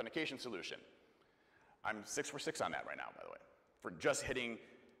multi-factor authentication solution. I'm 6 for 6 on that right now, by the way, for just hitting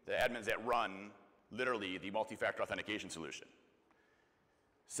the admins that run, literally, the multi-factor authentication solution.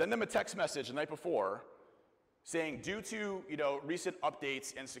 Send them a text message the night before saying, due to recent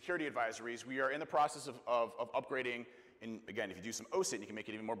updates and security advisories, we are in the process of upgrading. And again, if you do some OSINT, you can make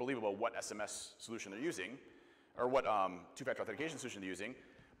it even more believable what SMS solution they're using, or what two-factor authentication solution they're using.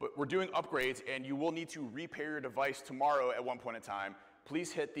 But we're doing upgrades, and you will need to repair your device tomorrow at one point in time.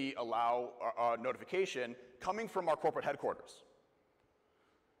 Please hit the allow notification coming from our corporate headquarters.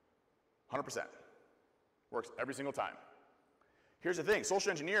 100%. Works every single time. Here's the thing,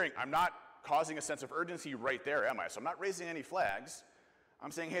 social engineering, I'm not causing a sense of urgency right there, am I? So I'm not raising any flags. I'm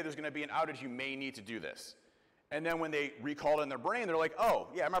saying, hey, there's going to be an outage, you may need to do this. And then when they recall it in their brain, they're like, oh,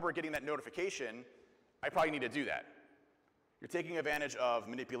 yeah, I remember getting that notification. I probably need to do that. You're taking advantage of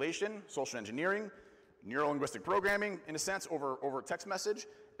manipulation, social engineering, neuro-linguistic programming, in a sense, over text message,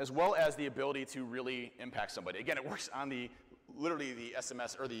 as well as the ability to really impact somebody. Again, it works on literally the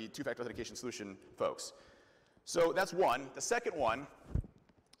SMS or the two-factor authentication solution folks. So that's one. The second one,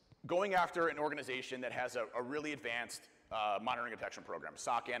 going after an organization that has a really advanced monitoring and detection program,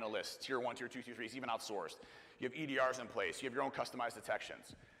 SOC analysts, tier 1, tier 2, tier 3, even outsourced. You have EDRs in place. You have your own customized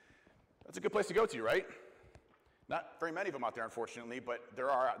detections. That's a good place to go to, right? Not very many of them out there, unfortunately, but they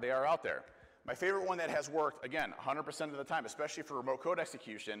are out there. My favorite one that has worked, again, 100% of the time, especially for remote code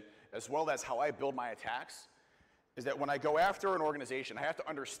execution, as well as how I build my attacks, is that when I go after an organization, I have to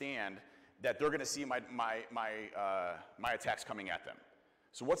understand that they're going to see my attacks coming at them.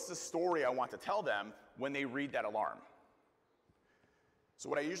 So what's the story I want to tell them when they read that alarm? So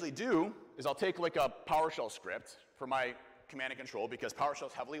what I usually do is I'll take like a PowerShell script for my command and control, because PowerShell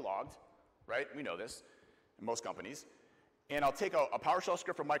is heavily logged, right? We know this in most companies. And I'll take a PowerShell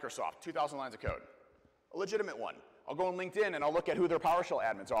script from Microsoft, 2,000 lines of code, a legitimate one. I'll go on LinkedIn and I'll look at who their PowerShell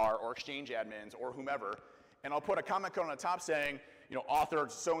admins are, or Exchange admins, or whomever, and I'll put a comment code on the top saying, you know, author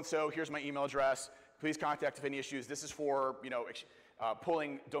so-and-so, here's my email address, please contact if any issues. This is for, you know,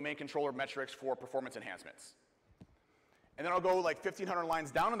 pulling domain controller metrics for performance enhancements. And then I'll go like 1,500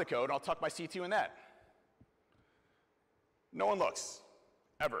 lines down in the code, and I'll tuck my C2 in that. No one looks,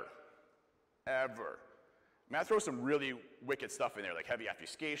 ever, ever. I mean, I throw some really wicked stuff in there, like heavy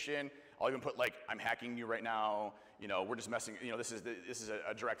obfuscation. I'll even put like, I'm hacking you right now. You know, we're just messing, you know, this is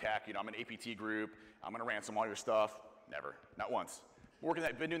a direct hack. You know, I'm an APT group. I'm gonna ransom all your stuff. Never, not once.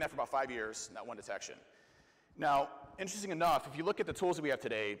 Been doing that for about 5 years, not one detection. Now, interesting enough, if you look at the tools that we have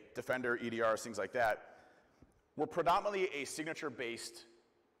today, Defender, EDRs, things like that, we're predominantly a signature-based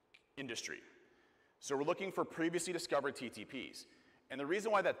industry. So we're looking for previously discovered TTPs. And the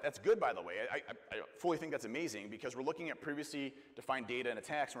reason why that's good, by the way, I fully think that's amazing, because we're looking at previously defined data and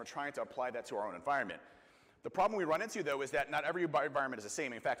attacks, and we're trying to apply that to our own environment. The problem we run into, though, is that not every environment is the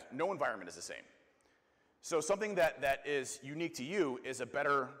same. In fact, no environment is the same. So something that is unique to you is a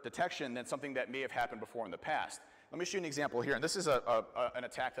better detection than something that may have happened before in the past. Let me show you an example here. And this is an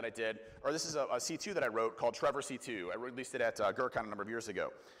attack that I did, or this is a C2 that I wrote called Trevor C2. I released it at GERCON a number of years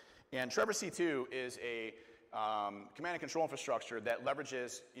ago. And Trevor C2 is a command and control infrastructure that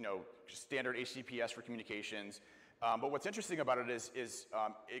leverages, you know, standard HTTPS for communications. But what's interesting about it is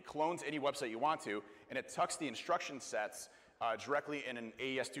it clones any website you want to, and it tucks the instruction sets directly in an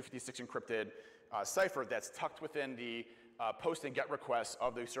AES-256 encrypted cipher that's tucked within the post and get requests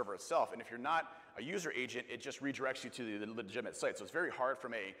of the server itself. And if you're not a user agent, it just redirects you to the legitimate site. So it's very hard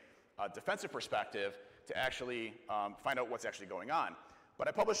from a defensive perspective to actually find out what's actually going on. But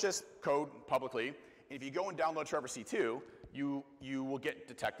I publish this code publicly, and if you go and download Trevor C2, you will get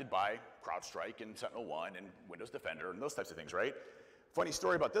detected by CrowdStrike and SentinelOne and Windows Defender and those types of things, right? Funny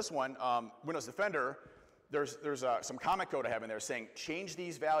story about this one, Windows Defender, there's some comment code I have in there saying, change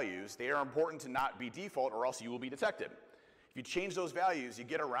these values. They are important to not be default, or else you will be detected. If you change those values, you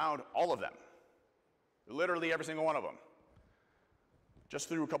get around all of them. Literally every single one of them. Just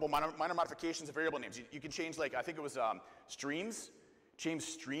through a couple minor modifications of variable names. You can change, like, I think it was streams. Change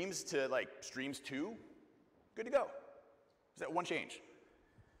streams to like streams 2. Good to go. Is that one change?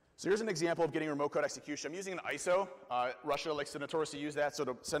 So here's an example of getting remote code execution. I'm using an ISO. Russia likes to notoriously use that, so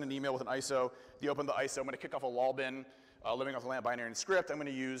to send an email with an ISO, you open the ISO. I'm going to kick off a lol bin, living off the land binary script. I'm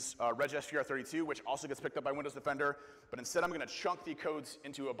going to use regstr32, which also gets picked up by Windows Defender, but instead I'm going to chunk the codes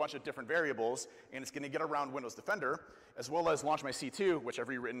into a bunch of different variables, and it's going to get around Windows Defender, as well as launch my C2, which I've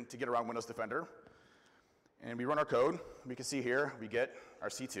rewritten to get around Windows Defender. And we run our code. We can see here, we get our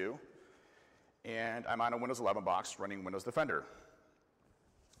C2, and I'm on a Windows 11 box running Windows Defender.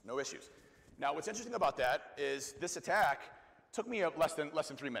 No issues. Now, what's interesting about that is this attack took me less than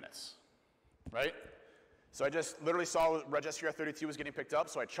 3 minutes, right? So I just literally saw regstr32 was getting picked up,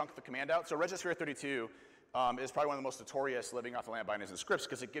 so I chunked the command out. So regstr32 is probably one of the most notorious living off the land binaries and scripts,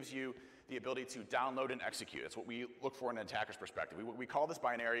 because it gives you the ability to download and execute. It's what we look for in an attacker's perspective. We call this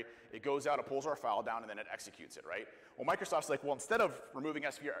binary, it goes out, it pulls our file down, and then it executes it, right? Well, Microsoft's like, well, instead of removing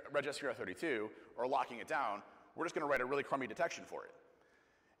regstr32 or locking it down, we're just going to write a really crummy detection for it.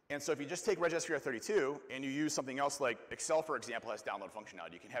 And so if you just take regstr32 and you use something else like Excel, for example, has download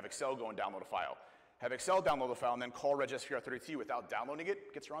functionality. You can have Excel go and download a file. Have Excel download the file and then call regstr32 without downloading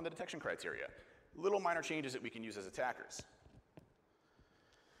it, gets around the detection criteria. Little minor changes that we can use as attackers.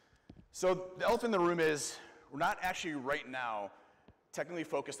 So the elephant in the room is we're not actually right now technically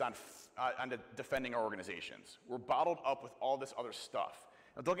focused on defending our organizations. We're bottled up with all this other stuff.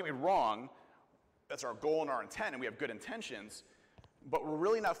 Now don't get me wrong, that's our goal and our intent, and we have good intentions, but we're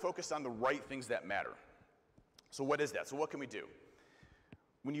really not focused on the right things that matter. So what is that? So what can we do?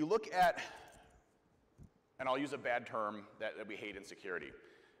 When you look at, and I'll use a bad term that we hate in security,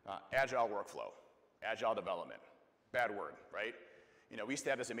 agile workflow, agile development, bad word, right? You know, we used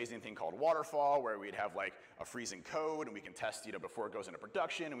to have this amazing thing called waterfall, where we'd have like a freezing code, and we can test, you know, before it goes into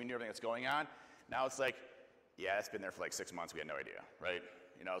production, and we knew everything that's going on. Now it's like, yeah, it's been there for like 6 months, we had no idea, right?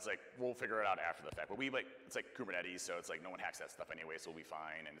 You know, it's like, we'll figure it out after the fact. But it's like Kubernetes, so it's like no one hacks that stuff anyway, so we'll be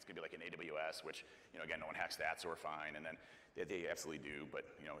fine. And it's gonna be like an AWS, which, you know, again, no one hacks that, so we're fine. And then they absolutely do, but,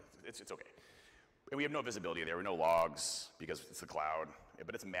 you know, it's okay. And we have no visibility there, we have no logs, because it's the cloud.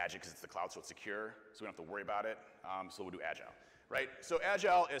 But it's magic because it's the cloud, so it's secure, so we don't have to worry about it. So we'll do agile, right? So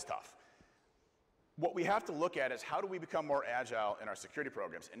agile is tough. What we have to look at is how do we become more agile in our security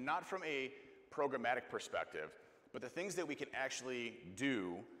programs, and not from a programmatic perspective, but the things that we can actually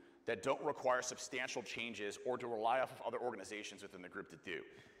do that don't require substantial changes or to rely off of other organizations within the group to do.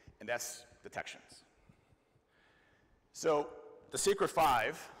 And that's detections. So the secret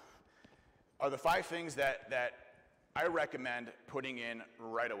 5 are the 5 things that I recommend putting in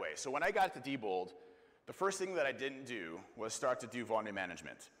right away. So when I got to Diebold, the first thing that I didn't do was start to do vulnerability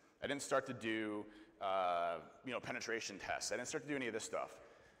management. I didn't start to do penetration tests. I didn't start to do any of this stuff.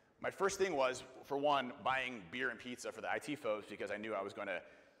 My first thing was, for one, buying beer and pizza for the IT folks because I knew I was going to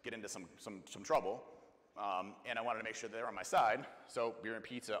get into some trouble, and I wanted to make sure they were on my side. So beer and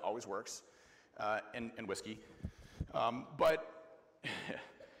pizza always works, and whiskey.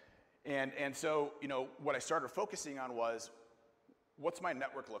 And so what I started focusing on was, what's my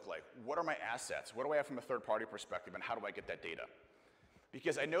network look like? What are my assets? What do I have from a third-party perspective, and how do I get that data?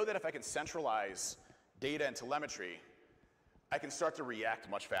 Because I know that if I can centralize data and telemetry, I can start to react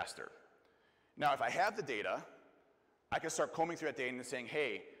much faster. Now, if I have the data, I can start combing through that data and saying,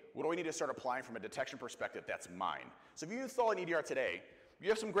 hey, what do I need to start applying from a detection perspective that's mine? So if you install an EDR today, you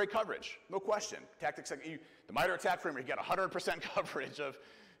have some great coverage, no question. Tactics, the MITRE ATT&CK framework, you got 100% coverage of,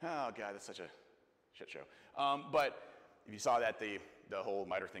 oh God, that's such a shit show. But if you saw that, the whole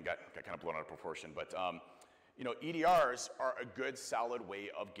MITRE thing got kind of blown out of proportion. But EDRs are a good, solid way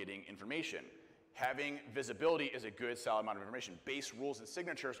of getting information. Having visibility is a good, solid amount of information. Base rules and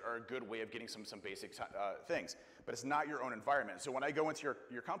signatures are a good way of getting some basic things. But it's not your own environment. So when I go into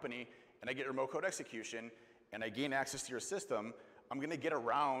your company and I get remote code execution and I gain access to your system, I'm going to get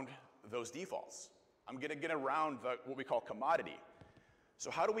around those defaults. I'm going to get around what we call commodity.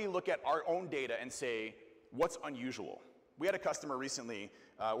 So how do we look at our own data and say, what's unusual? We had a customer recently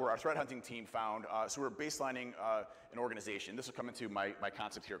where our threat hunting team found, so we're baselining an organization. This will come into my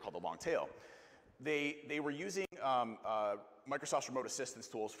concept here called the long tail. They were using Microsoft's remote assistance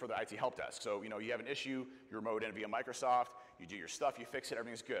tools for the IT help desk. So you have an issue, you remote in via Microsoft, you do your stuff, you fix it,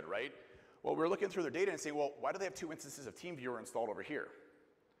 everything's good, right? Well, we're looking through their data and saying, well, why do they have 2 instances of TeamViewer installed over here?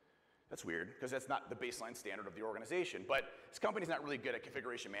 That's weird, because that's not the baseline standard of the organization. But this company's not really good at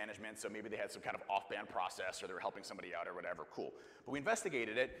configuration management, so maybe they had some kind of off-band process or they were helping somebody out or whatever, cool. But we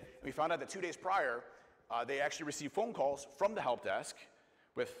investigated it, and we found out that 2 days prior, they actually received phone calls from the help desk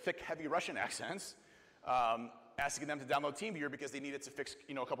with thick, heavy Russian accents, asking them to download TeamViewer because they needed to fix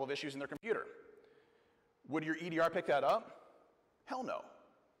a couple of issues in their computer. Would your EDR pick that up? Hell no.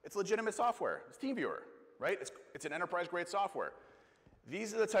 It's legitimate software. It's TeamViewer, right? It's an enterprise-grade software.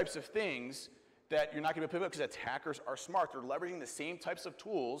 These are the types of things that you're not going to be able to pick up because attackers are smart. They're leveraging the same types of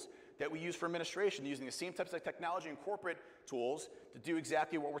tools that we use for administration, using the same types of technology and corporate tools to do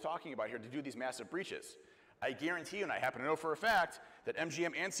exactly what we're talking about here, to do these massive breaches. I guarantee you, and I happen to know for a fact, that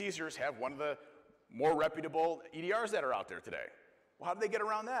MGM and Caesars have one of the more reputable EDRs that are out there today. Well, how do they get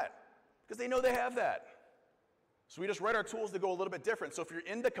around that? Because they know they have that. So we just write our tools to go a little bit different. So if you're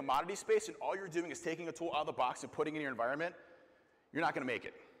in the commodity space and all you're doing is taking a tool out of the box and putting it in your environment, you're not going to make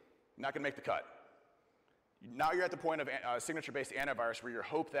it. You're not going to make the cut. Now you're at the point of signature-based antivirus where you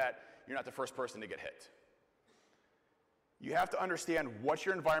hope that you're not the first person to get hit. You have to understand what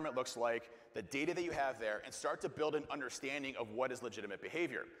your environment looks like, the data that you have there, and start to build an understanding of what is legitimate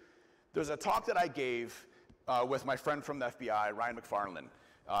behavior. There's a talk that I gave with my friend from the FBI, Ryan McFarland,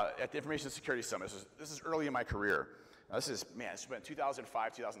 at the Information Security Summit. This is early in my career. This has been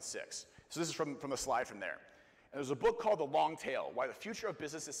 2005, 2006. So this is from the slide from there. And there's a book called The Long Tail, Why the Future of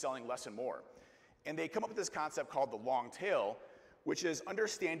Business is Selling Less and More. And they come up with this concept called the long tail, which is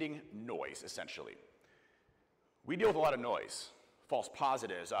understanding noise, essentially. We deal with a lot of noise, false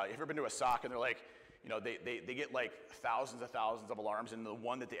positives. If you've ever been to a SOC and they're like, they get like thousands of alarms, and the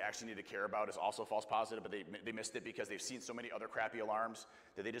one that they actually need to care about is also false positive, but they missed it because they've seen so many other crappy alarms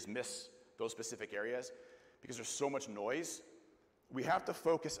that they just miss those specific areas because there's so much noise. We have to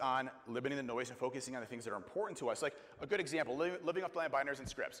focus on limiting the noise and focusing on the things that are important to us. Like a good example, living off land binaries and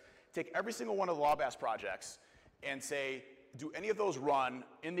scripts. Take every single one of the LawBass projects and say, do any of those run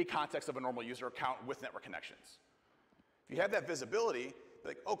in the context of a normal user account with network connections? If you have that visibility,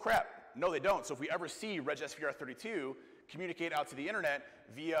 like, oh crap, no they don't. So if we ever see RegSVR32 communicate out to the internet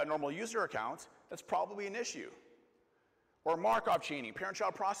via a normal user account, that's probably an issue. Or Markov chaining,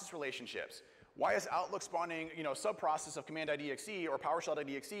 parent-child process relationships. Why is Outlook spawning, sub-process of command IDXE or PowerShell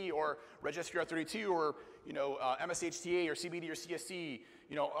IDXE or RegSVR32 or, MSHTA or CBD or CSC,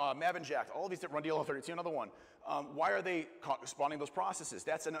 Mavenjack, all of these that run DLL32, another one. Why are they spawning those processes?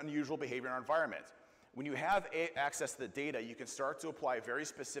 That's an unusual behavior in our environment. When you have access to the data, you can start to apply very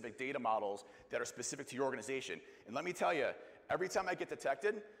specific data models that are specific to your organization. And let me tell you, every time I get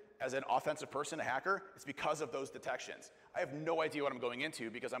detected as an offensive person, a hacker, it's because of those detections. I have no idea what I'm going into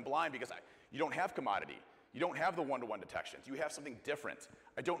because I'm blind because you don't have commodity. You don't have the one-to-one detections. You have something different.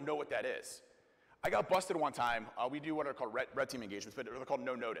 I don't know what that is. I got busted one time. We do what are called red team engagements, but they're called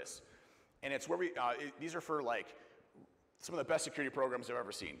no notice. And it's where these are for like some of the best security programs I've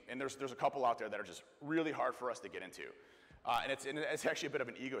ever seen. And there's a couple out there that are just really hard for us to get into. And it's actually a bit of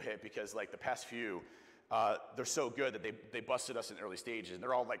an ego hit because like the past few, they're so good that they busted us in early stages. And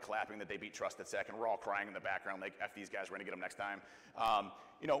they're all like clapping that they beat Trusted Sec, and we're all crying in the background like, F these guys, we're gonna get them next time.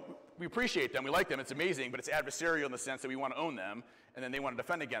 You know, we appreciate them, we like them, it's amazing, but it's adversarial in the sense that we want to own them, and then they want to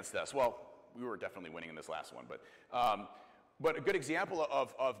defend against us. Well, we were definitely winning in this last one, but a good example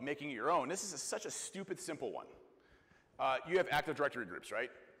of making it your own, this is such a stupid, simple one. You have Active Directory groups, right?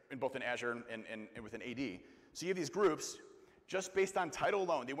 In both in Azure and within AD. So you have these groups, just based on title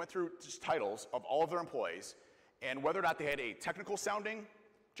alone, they went through just titles of all of their employees, and whether or not they had a technical sounding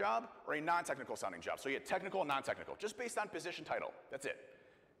job or a non-technical sounding job. So you had technical and non-technical, just based on position title, that's it.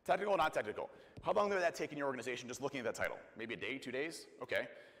 Technical and non-technical. How long did that take in your organization just looking at that title? Maybe a day, 2 days? Okay.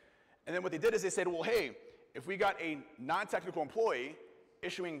 And then what they did is they said, well, hey, if we got a non-technical employee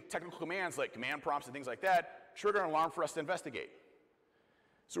issuing technical commands like command prompts and things like that, trigger an alarm for us to investigate.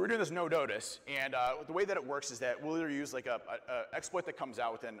 So we're doing this no notice, and the way that it works is that we'll either use like a exploit that comes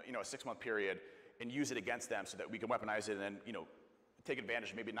out within a 6-month period and use it against them so that we can weaponize it and then take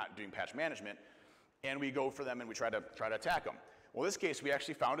advantage of maybe not doing patch management, and we go for them and we try to attack them. Well, in this case, we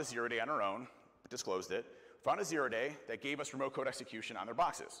actually found a 0-day on our own, disclosed it, found a 0-day that gave us remote code execution on their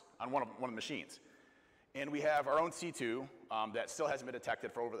boxes, on one of the machines. And we have our own C2 that still hasn't been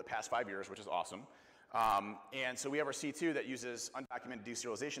detected for over the past 5 years, which is awesome. And so we have our C2 that uses undocumented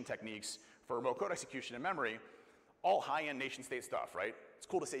deserialization techniques for remote code execution in memory, all high-end nation-state stuff, right? It's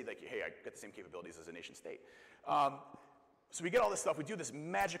cool to say, like, hey, I get the same capabilities as a nation-state. So we get all this stuff, we do this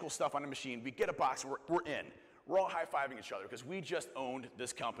magical stuff on the machine, we get a box, we're in. We're all high-fiving each other because we just owned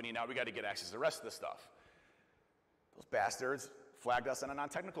this company, now we got to get access to the rest of the stuff. Those bastards flagged us on a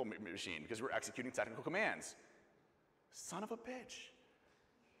non-technical machine because we're executing technical commands. Son of a bitch.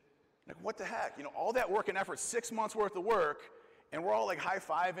 Like, what the heck? All that work and effort, 6 months worth of work, and we're all like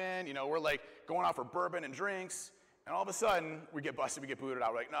high-fiving, we're like going out for bourbon and drinks, and all of a sudden, we get busted, we get booted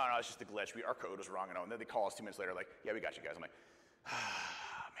out. We're like, no, it's just a glitch. Our code was wrong, and then they call us 2 minutes later, like, yeah, we got you guys. I'm like,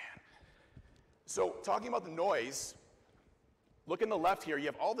 man. So talking about the noise, look in the left here, you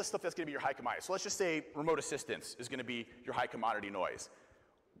have all this stuff that's going to be your high commodity. So let's just say remote assistance is going to be your high commodity noise.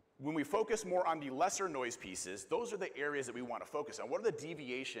 When we focus more on the lesser noise pieces, those are the areas that we want to focus on. What are the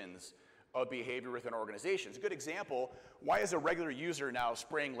deviations of behavior within organizations? A good example, why is a regular user now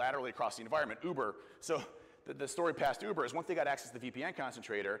spraying laterally across the environment? Uber. So the story past Uber is once they got access to the VPN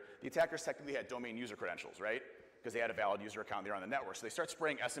concentrator, the attackers technically had domain user credentials, right? Because they had a valid user account there on the network. So they start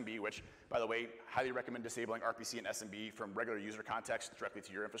spraying SMB, which, by the way, highly recommend disabling RPC and SMB from regular user context directly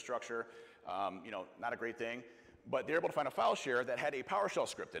to your infrastructure. Not a great thing. But they're able to find a file share that had a PowerShell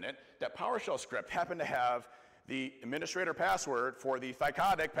script in it. That PowerShell script happened to have the administrator password for the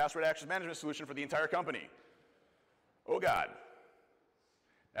Thycotic password access management solution for the entire company. Oh, God.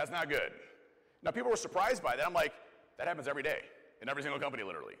 That's not good. Now, people were surprised by that. I'm like, that happens every day in every single company,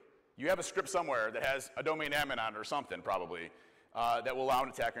 literally. You have a script somewhere that has a domain admin on it or something, probably, that will allow an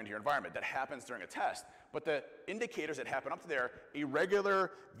attacker into your environment. That happens during a test. But the indicators that happen up to there, a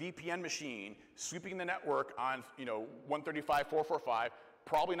regular VPN machine sweeping the network on 135.445,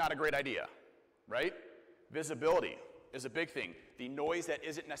 probably not a great idea, right? Visibility is a big thing. The noise that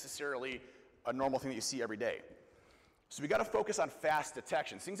isn't necessarily a normal thing that you see every day. So we got to focus on fast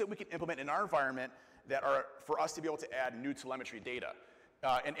detection, things that we can implement in our environment that are for us to be able to add new telemetry data.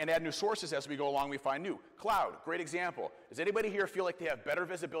 And add new sources as we go along, we find new. Cloud, great example. Does anybody here feel like they have better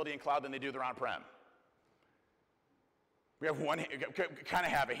visibility in cloud than they do their on-prem? We have one, kind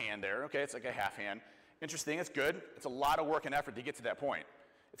of have a hand there, okay? It's like a half hand. Interesting, it's good. It's a lot of work and effort to get to that point.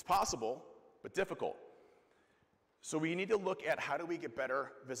 It's possible, but difficult. So we need to look at how do we get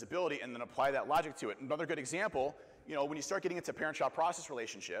better visibility and then apply that logic to it. Another good example, when you start getting into parent-child process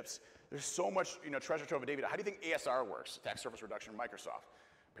relationships, there's so much, treasure trove of data. How do you think ASR works, attack surface reduction in Microsoft?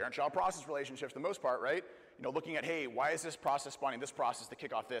 Parent-child process relationships, for the most part, right? Looking at, hey, why is this process spawning this process to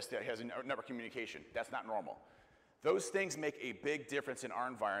kick off this that has a network communication? That's not normal. Those things make a big difference in our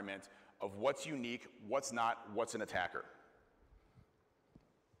environment of what's unique, what's not, what's an attacker.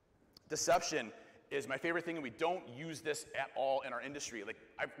 Deception is my favorite thing, and we don't use this at all in our industry. Like,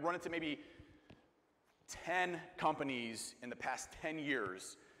 I've run into maybe 10 companies in the past 10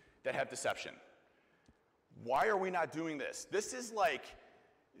 years that have deception. Why are we not doing this? This is like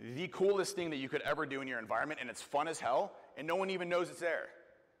the coolest thing that you could ever do in your environment, and it's fun as hell, and no one even knows it's there.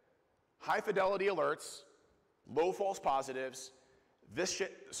 High fidelity alerts, low false positives, this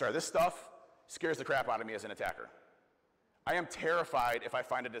stuff scares the crap out of me as an attacker. I am terrified if I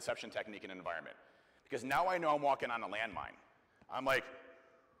find a deception technique in an environment, because now I know I'm walking on a landmine. I'm like,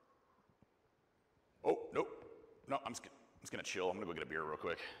 oh, nope, no, I'm just gonna chill. I'm gonna go get a beer real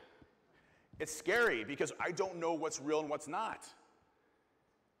quick. It's scary because I don't know what's real and what's not.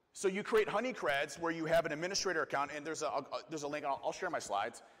 So you create honey creds where you have an administrator account, and there's a link, I'll share my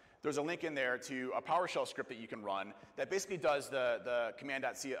slides. There's a link in there to a PowerShell script that you can run that basically does the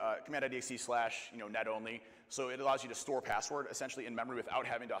command.exe / net only. So it allows you to store password essentially in memory without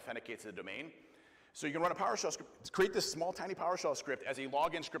having to authenticate to the domain. So you can run a PowerShell script, create this small tiny PowerShell script as a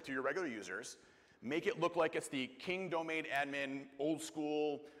login script to your regular users, make it look like it's the king domain admin, old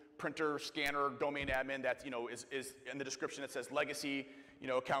school printer scanner domain admin that is in the description that says legacy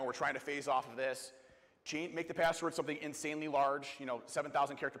account. We're trying to phase off of this. Make the password something insanely large,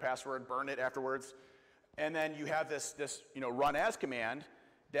 7,000 character password, burn it afterwards. And then you have this run as command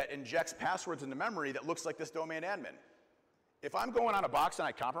that injects passwords into memory that looks like this domain admin. If I'm going on a box and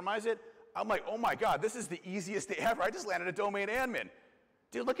I compromise it, I'm like, oh my God, this is the easiest day ever. I just landed a domain admin.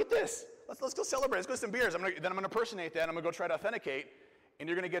 Dude, look at this. Let's go celebrate. Let's go some beers. Then I'm going to impersonate that. I'm going to go try to authenticate. And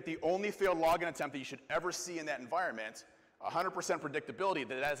you're going to get the only failed login attempt that you should ever see in that environment, 100% predictability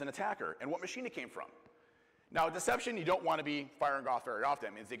that is an attacker, and what machine it came from. Now, deception, you don't want to be firing off very often.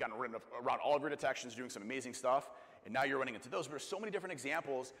 It means they've gotten around all of your detections, doing some amazing stuff, and now you're running into those. But there's so many different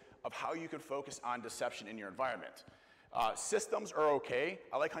examples of how you can focus on deception in your environment. Systems are okay.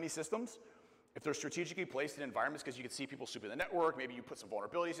 I like honey systems. If they're strategically placed in environments because you can see people sweeping the network, maybe you put some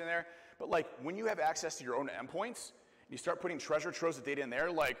vulnerabilities in there. But like when you have access to your own endpoints, and you start putting treasure troves of data in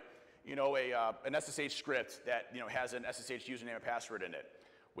there, like an SSH script that has an SSH username and password in it.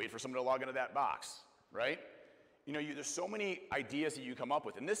 Wait for someone to log into that box, right? There's so many ideas that you come up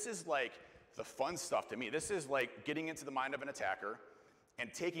with, and this is like the fun stuff to me. This is like getting into the mind of an attacker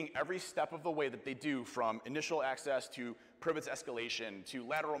and taking every step of the way that they do, from initial access to privilege escalation to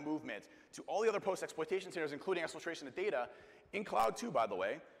lateral movement to all the other post-exploitation scenarios, including exfiltration of data, in cloud too, by the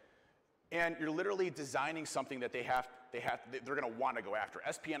way. And you're literally designing something that they're going to want to go after.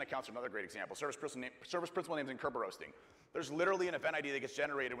 SPN accounts are another great example. Service principal names and Kerber roasting. There's literally an event ID that gets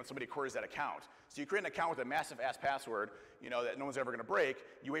generated when somebody queries that account. So you create an account with a massive ass password, that no one's ever going to break.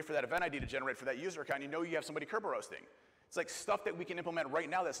 You wait for that event ID to generate for that user account. You have somebody Kerber roasting. It's like stuff that we can implement right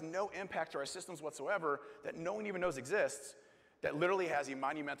now that's no impact to our systems whatsoever, that no one even knows exists, that literally has a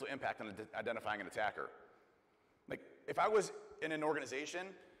monumental impact on identifying an attacker. Like if I was in an organization,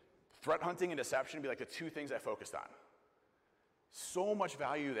 threat hunting and deception would be like the two things I focused on. So much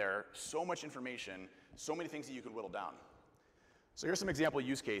value there, so much information, so many things that you can whittle down. So here's some example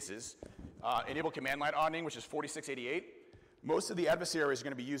use cases. Enable command line auditing, which is 4688. Most of the adversaries are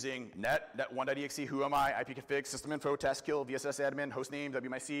going to be using net1.exe, who am I, ipconfig, system info, task kill, VSS admin, hostname,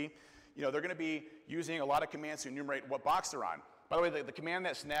 WMIC. They're going to be using a lot of commands to enumerate what box they're on. By the way, the command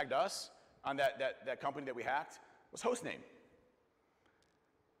that snagged us on that company that we hacked was hostname.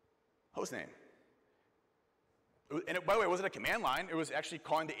 Hostname. And by the way, it wasn't a command line. It was actually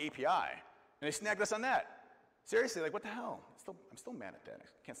calling the API. And they snagged us on that. Seriously, like what the hell? I'm still mad at that.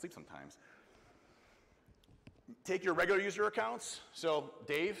 I can't sleep sometimes. Take your regular user accounts. So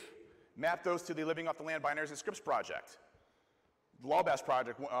Dave, map those to the Living Off the Land Binaries and Scripts project. The Lawbass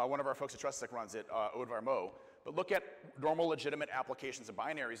project, one of our folks at TrustSec runs it, Odvar Mo. But look at normal legitimate applications of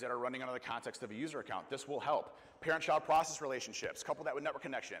binaries that are running under the context of a user account. This will help. Parent-child process relationships, couple that with network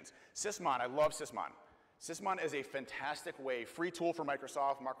connections. Sysmon, I love Sysmon. Sysmon is a fantastic way, free tool for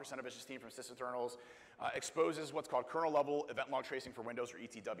Microsoft, Mark Russinovich's team from SysInternals, exposes what's called kernel-level event log tracing for Windows or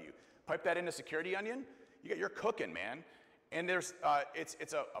ETW. Pipe that into Security Onion, you're cooking, man. And there's,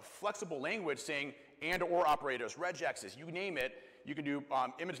 it's a flexible language saying and/or operators, regexes, you name it. You can do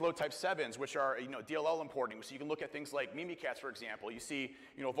image load type 7s, which are DLL importing. So you can look at things like Mimikatz, for example. You see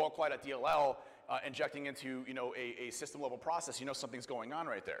vaultcli.dll injecting into a system level process. Something's going on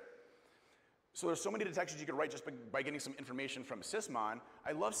right there. So there's so many detections you can write just by getting some information from Sysmon.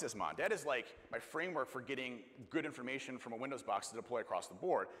 I love Sysmon. That is like my framework for getting good information from a Windows box to deploy across the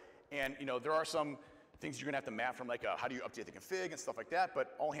board. And there are some things you're going to have to map from, like how do you update the config and stuff like that,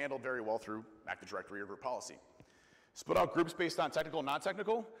 but all handled very well through Active Directory or group policy. Split out groups based on technical and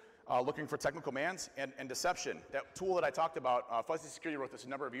non-technical, looking for technical commands, and deception. That tool that I talked about, Fuzzy Security wrote this a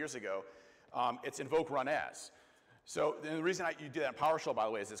number of years ago. It's invoke run as. So the reason you do that in PowerShell, by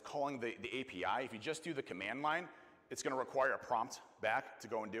the way, is it's calling the API. If you just do the command line, it's going to require a prompt back to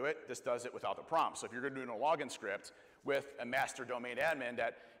go and do it. This does it without the prompt. So if you're going to do a login script with a master domain admin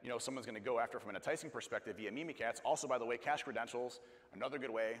that someone's going to go after from an enticing perspective via Mimikatz, also, by the way, cache credentials, another good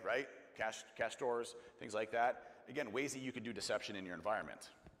way, right? Cache stores, things like that. Again, ways that you could do deception in your environment.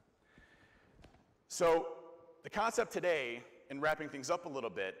 So the concept today, in wrapping things up a little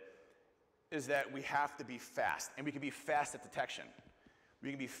bit, is that we have to be fast, and we can be fast at detection. We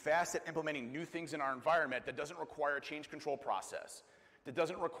can be fast at implementing new things in our environment that doesn't require a change control process, that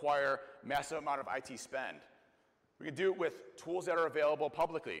doesn't require massive amount of IT spend. We can do it with tools that are available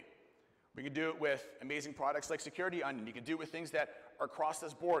publicly. We can do it with amazing products like Security Onion. You can do it with things that are across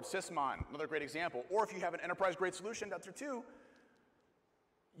this board. Sysmon, another great example. Or if you have an enterprise-grade solution, that's there too,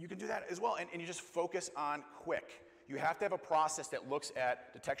 you can do that as well, and you just focus on quick. You have to have a process that looks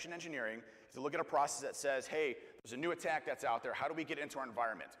at detection engineering. You have to look at a process that says, hey, there's a new attack that's out there. How do we get into our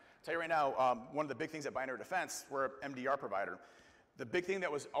environment? I'll tell you right now, one of the big things at Binary Defense, we're an MDR provider. The big thing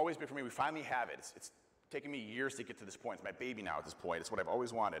that was always big for me, we finally have it. It's taken me years to get to this point. It's my baby now at this point. It's what I've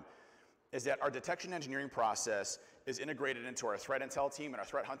always wanted, is that our detection engineering process is integrated into our threat intel team and our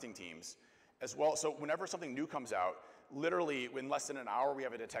threat hunting teams as well. So whenever something new comes out, literally in less than an hour, we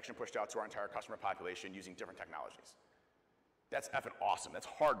have a detection pushed out to our entire customer population using different technologies. That's effing awesome. That's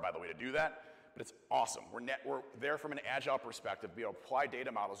hard, by the way, to do that, but it's awesome. We're there from an agile perspective to be able to apply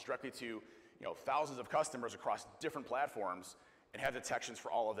data models directly to thousands of customers across different platforms and have detections for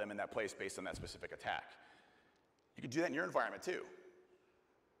all of them in that place based on that specific attack. You can do that in your environment too.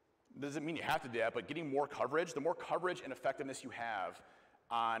 Doesn't mean you have to do that, but getting more coverage, the more coverage and effectiveness you have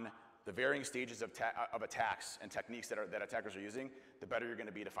on the varying stages of attacks and techniques that attackers are using, the better you're going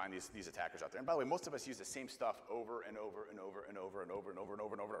to be to find these attackers out there. And by the way, most of us use the same stuff over and over and over and over and over and over and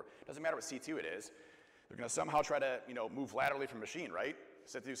over and over. It doesn't matter what C2 it is. They're going to somehow try to move laterally from machine, right?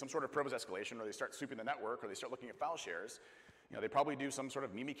 So they do some sort of privilege escalation, or they start sweeping the network, or they start looking at file shares. They probably do some sort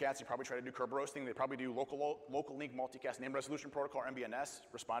of Mimikatz. They probably try to do curb roasting. They probably do local link multicast name resolution protocol, or MBNS,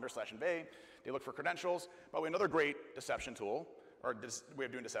 responder/invade. They look for credentials. By the way, another great deception tool, or way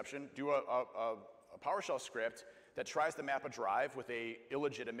of doing deception, do a PowerShell script that tries to map a drive with a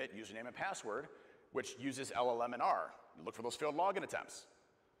illegitimate username and password, which uses LLM and R. You look for those failed login attempts,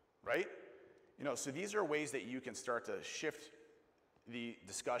 right? So these are ways that you can start to shift the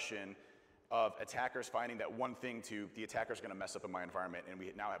discussion of attackers finding that one thing to the attacker's going to mess up in my environment, and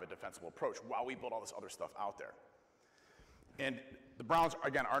we now have a defensible approach while we build all this other stuff out there. And the Browns,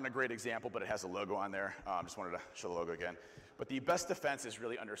 again, aren't a great example, but it has a logo on there. Just wanted to show the logo again. But the best defense is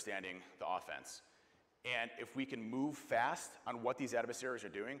really understanding the offense. And if we can move fast on what these adversaries are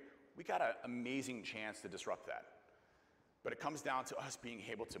doing, we got an amazing chance to disrupt that. But it comes down to us being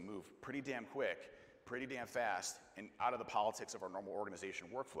able to move pretty damn quick, pretty damn fast, and out of the politics of our normal organization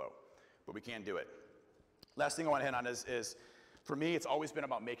workflow. But we can do it. Last thing I want to hit on is, for me, it's always been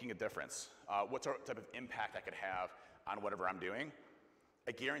about making a difference. What type of impact I could have on whatever I'm doing.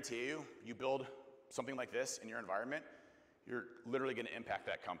 I guarantee you, you build something like this in your environment, you're literally going to impact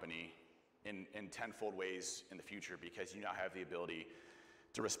that company in tenfold ways in the future, because you now have the ability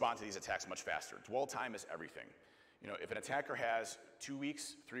to respond to these attacks much faster. Dwell time is everything. If an attacker has 2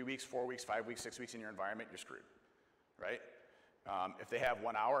 weeks, 3 weeks, 4 weeks, 5 weeks, 6 weeks in your environment, you're screwed, right? If they have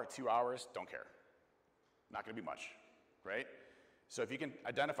 1 hour, 2 hours, don't care. Not going to be much, right? So if you can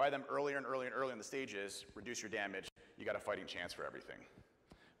identify them earlier and earlier and earlier in the stages, reduce your damage, you got a fighting chance for everything.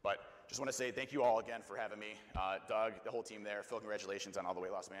 But just want to say thank you all again for having me. Doug, the whole team there. Phil, congratulations on all the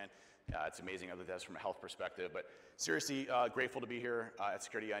weight loss, man. It's amazing how that's from a health perspective. But seriously, grateful to be here at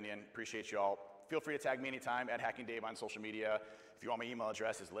Security Onion. Appreciate you all. Feel free to tag me anytime at HackingDave on social media. If you want my email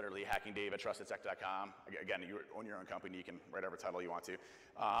address, it's literally hackingdave@trustedtech.com. Again, you own your own company. You can write whatever title you want to.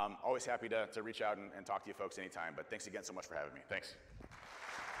 Always happy to reach out and talk to you folks anytime. But thanks again so much for having me. Thanks.